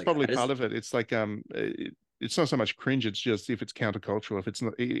think Whereas that's like probably I part just of it. It's like it's not so much cringe. It's just if it's countercultural, if it's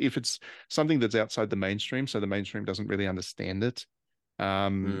not, if it's something that's outside the mainstream, so the mainstream doesn't really understand it.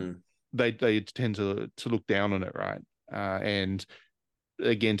 Um, mm, they tend to look down on it, right? And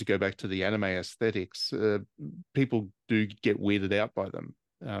again, to go back to the anime aesthetics, people do get weirded out by them,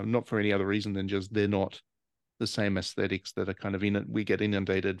 not for any other reason than just they're not the same aesthetics that are kind of in it. We get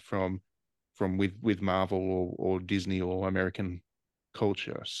inundated from with Marvel or Disney or American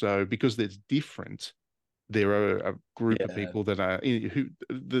culture. So because it's different, there are a group of people that are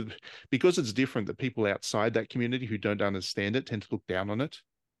because it's different, that people outside that community who don't understand it tend to look down on it.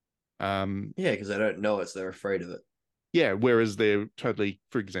 Because they don't know it, so they're afraid of it. Yeah, whereas they're totally,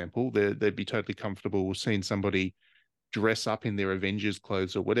 for example, they'd be totally comfortable seeing somebody dress up in their Avengers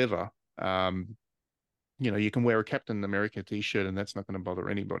clothes or whatever. You can wear a Captain America t-shirt and that's not going to bother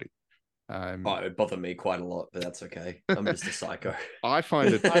anybody. It would bother me quite a lot, but that's okay. I'm just a psycho. I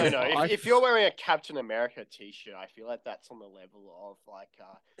find it. I don't know. If you're wearing a Captain America t-shirt, I feel like that's on the level of like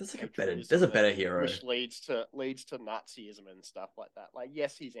there's a better hero, which leads to Nazism and stuff like that. Like,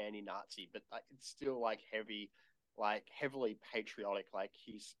 yes, he's anti-Nazi, but like it's still like heavily patriotic. Like,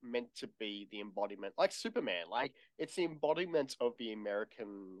 he's meant to be the embodiment, like Superman. Like, it's the embodiment of the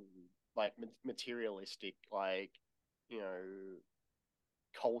American like materialistic, like,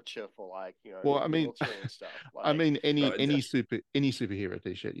 culture for like, well, I mean, military and stuff. Like, I mean, any superhero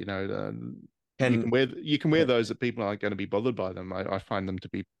t-shirt, you can wear those that people aren't going to be bothered by them. I find them to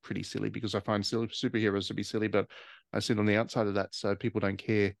be pretty silly because I find superheroes to be silly, but I sit on the outside of that, so people don't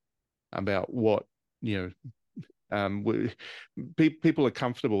care about what people are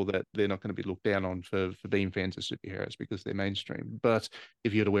comfortable that they're not going to be looked down on for being fans of superheroes because they're mainstream. But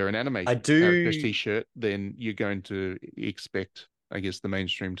if you were to wear an anime character's t-shirt, then you're going to expect, I guess, the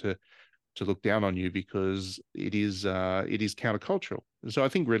mainstream to look down on you because it is countercultural. So I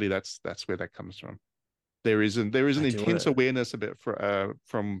think really that's where that comes from. There is an intense awareness about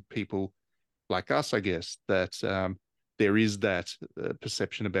from people like us, I guess, that there is that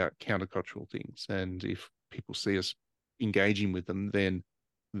perception about countercultural things, and if people see us engaging with them, then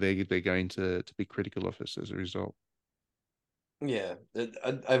they're going to be critical of us as a result. Yeah,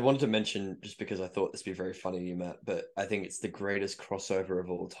 I wanted to mention, just because I thought this would be very funny to you, Matt, but I think it's the greatest crossover of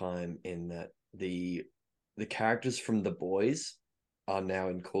all time in that the characters from The Boys are now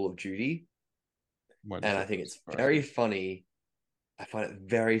in Call of Duty. And I think it's very funny. I find it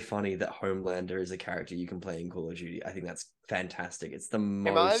very funny that Homelander is a character you can play in Call of Duty. I think that's fantastic. It's the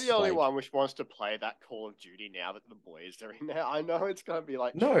most. Am I the only one which wants to play that Call of Duty now that The Boys are in there? I know it's gonna be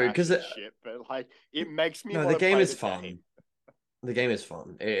like because shit, but like it makes me. The game is fun. The game is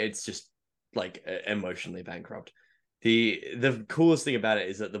fun. It's just like emotionally bankrupt. The coolest thing about it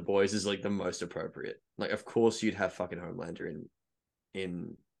is that The Boys is like the most appropriate. Like, of course you'd have fucking Homelander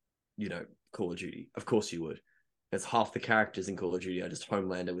in Call of Duty. Of course you would. It's half the characters in Call of Duty are just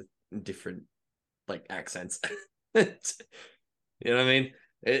Homelander with different like accents. You know what I mean?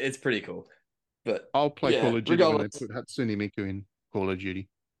 It's pretty cool. But I'll play Call of Duty when they put Hatsune Miku in Call of Duty.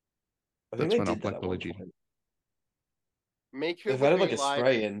 That's when I'll play Call of Duty. Miku would be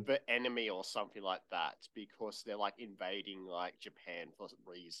like the enemy or something like that because they're like invading like Japan for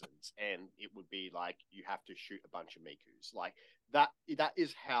reasons, and it would be like you have to shoot a bunch of Mikus. Like that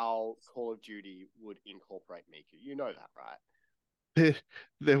is how Call of Duty would incorporate Miku. You know that, right?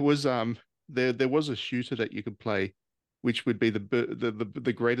 There was a shooter that you could play, which would be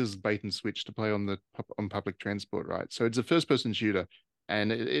the greatest bait and switch to play on public transport, right? So it's a first person shooter.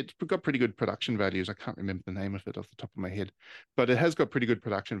 And it's got pretty good production values. I can't remember the name of it off the top of my head, but it has got pretty good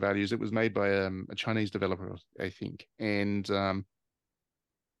production values. It was made by a Chinese developer, I think, and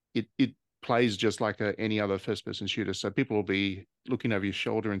it plays just like any other first-person shooter. So people will be looking over your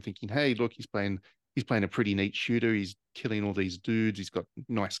shoulder and thinking, "Hey, look, he's playing a pretty neat shooter. He's killing all these dudes. He's got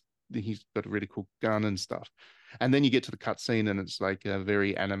a really cool gun and stuff." And then you get to the cutscene, and it's like a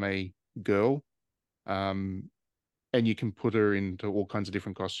very anime girl. And you can put her into all kinds of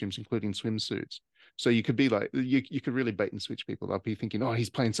different costumes, including swimsuits. So you could be like, you could really bait and switch people. They'll be thinking, oh, he's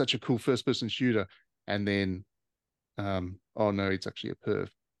playing such a cool first-person shooter. And then, oh no, it's actually a perv.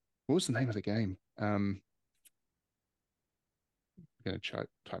 What was the name of the game? I'm going to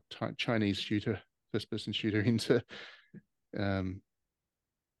type Chinese shooter, first-person shooter into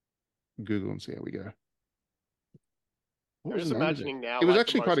Google and see how we go. I'm just imagining now. It was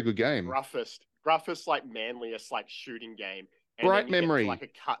actually quite a good game. Gruffest, like manliest, like shooting game. And Bright then you Memory. Get to, like a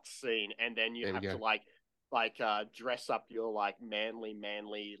cut scene, and then you have to like dress up your like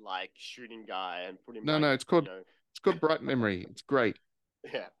manly like shooting guy and put him. No, it's called Bright Memory. It's great.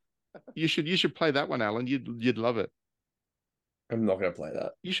 Yeah. You should play that one, Alan. You'd love it. I'm not going to play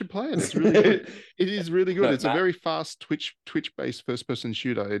that. You should play it. It's really good. It is really good. It's a very fast Twitch based first person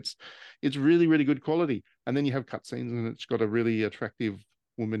shooter. It's really, really good quality. And then you have cutscenes, and it's got a really attractive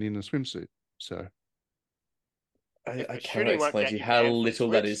woman in a swimsuit. So I the cannot shooting won't explain get to you you how banned from little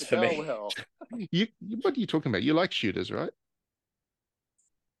that Twitch, is so for go me. well. What are you talking about? You like shooters, right?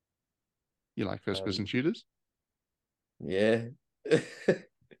 You like first-person Um, shooters? Yeah.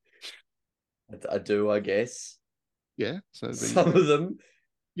 I do, I guess. Yeah. So there you Some go. of them.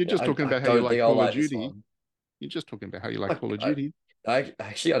 You're Yeah, just talking I about how you don't like think I'll Call of like this Duty. one. You're just talking about how you like I, Call of I, Duty. I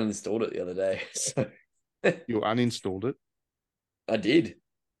actually uninstalled it the other day. So You uninstalled it. I did.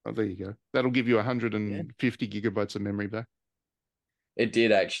 Oh, there you go. That'll give you Yeah. 150 gigabytes of memory back. It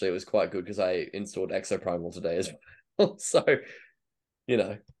did actually. It was quite good because I installed Exoprimal today as well. So, you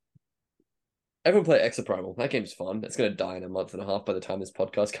know, everyone play Exoprimal. That game's fun. It's going to die in a month and a half by the time this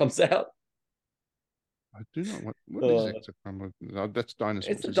podcast comes out. I do not. What is Uh, Exoprimal? No, that's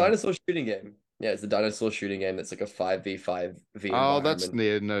dinosaurs. It's a Isn't it? dinosaur shooting game. Yeah, it's a dinosaur shooting game that's like a 5v5v Oh, that's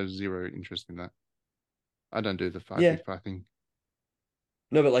environment. no zero interest in that. I don't do the Yeah. 5v5 thing.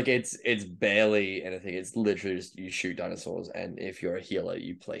 No, but like it's barely anything. It's literally just you shoot dinosaurs, and if you're a healer,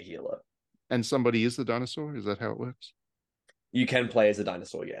 you play healer. And somebody is the dinosaur. Is that how it works? You can play as a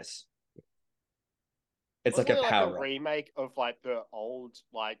dinosaur, yes. It's Wasn't like a there power like a up. remake of like the old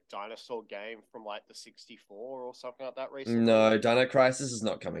like dinosaur game from like the 64 or something like that recently? No, Dino Crisis is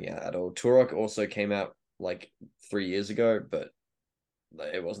not coming out at all. Turok also came out like 3 years ago, but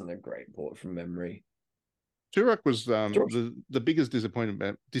it wasn't a great port from memory. Turok was Turok- the biggest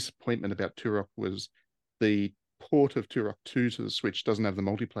disappointment about Turok was the port of Turok 2 to the Switch doesn't have the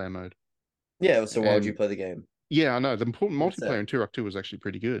multiplayer mode. Yeah, so why would you And play the game? yeah, I know. The What's that? multiplayer in Turok 2 was actually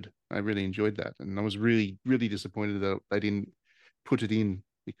pretty good. I really enjoyed that. And I was really, really disappointed that they didn't put it in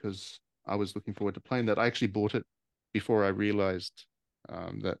because I was looking forward to playing that. I actually bought it before I realized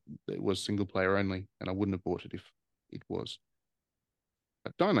that it was single player only, and I wouldn't have bought it if it was.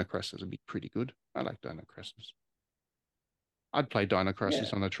 But Dino Crisis would be pretty good. I like Dino Crisis. I'd play Dino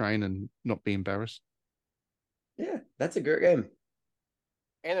Crisis on a train and not be embarrassed. Yeah, that's a great game.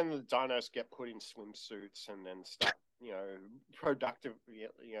 And then the dinos get put in swimsuits and then start, productive,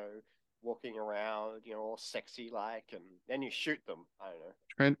 walking around, all sexy like, and then you shoot them. I don't know.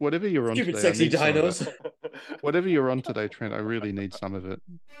 Trent, whatever you're on Stupid today, I sexy need some of dinos. it. Whatever you're on today, Trent, I really need some of it.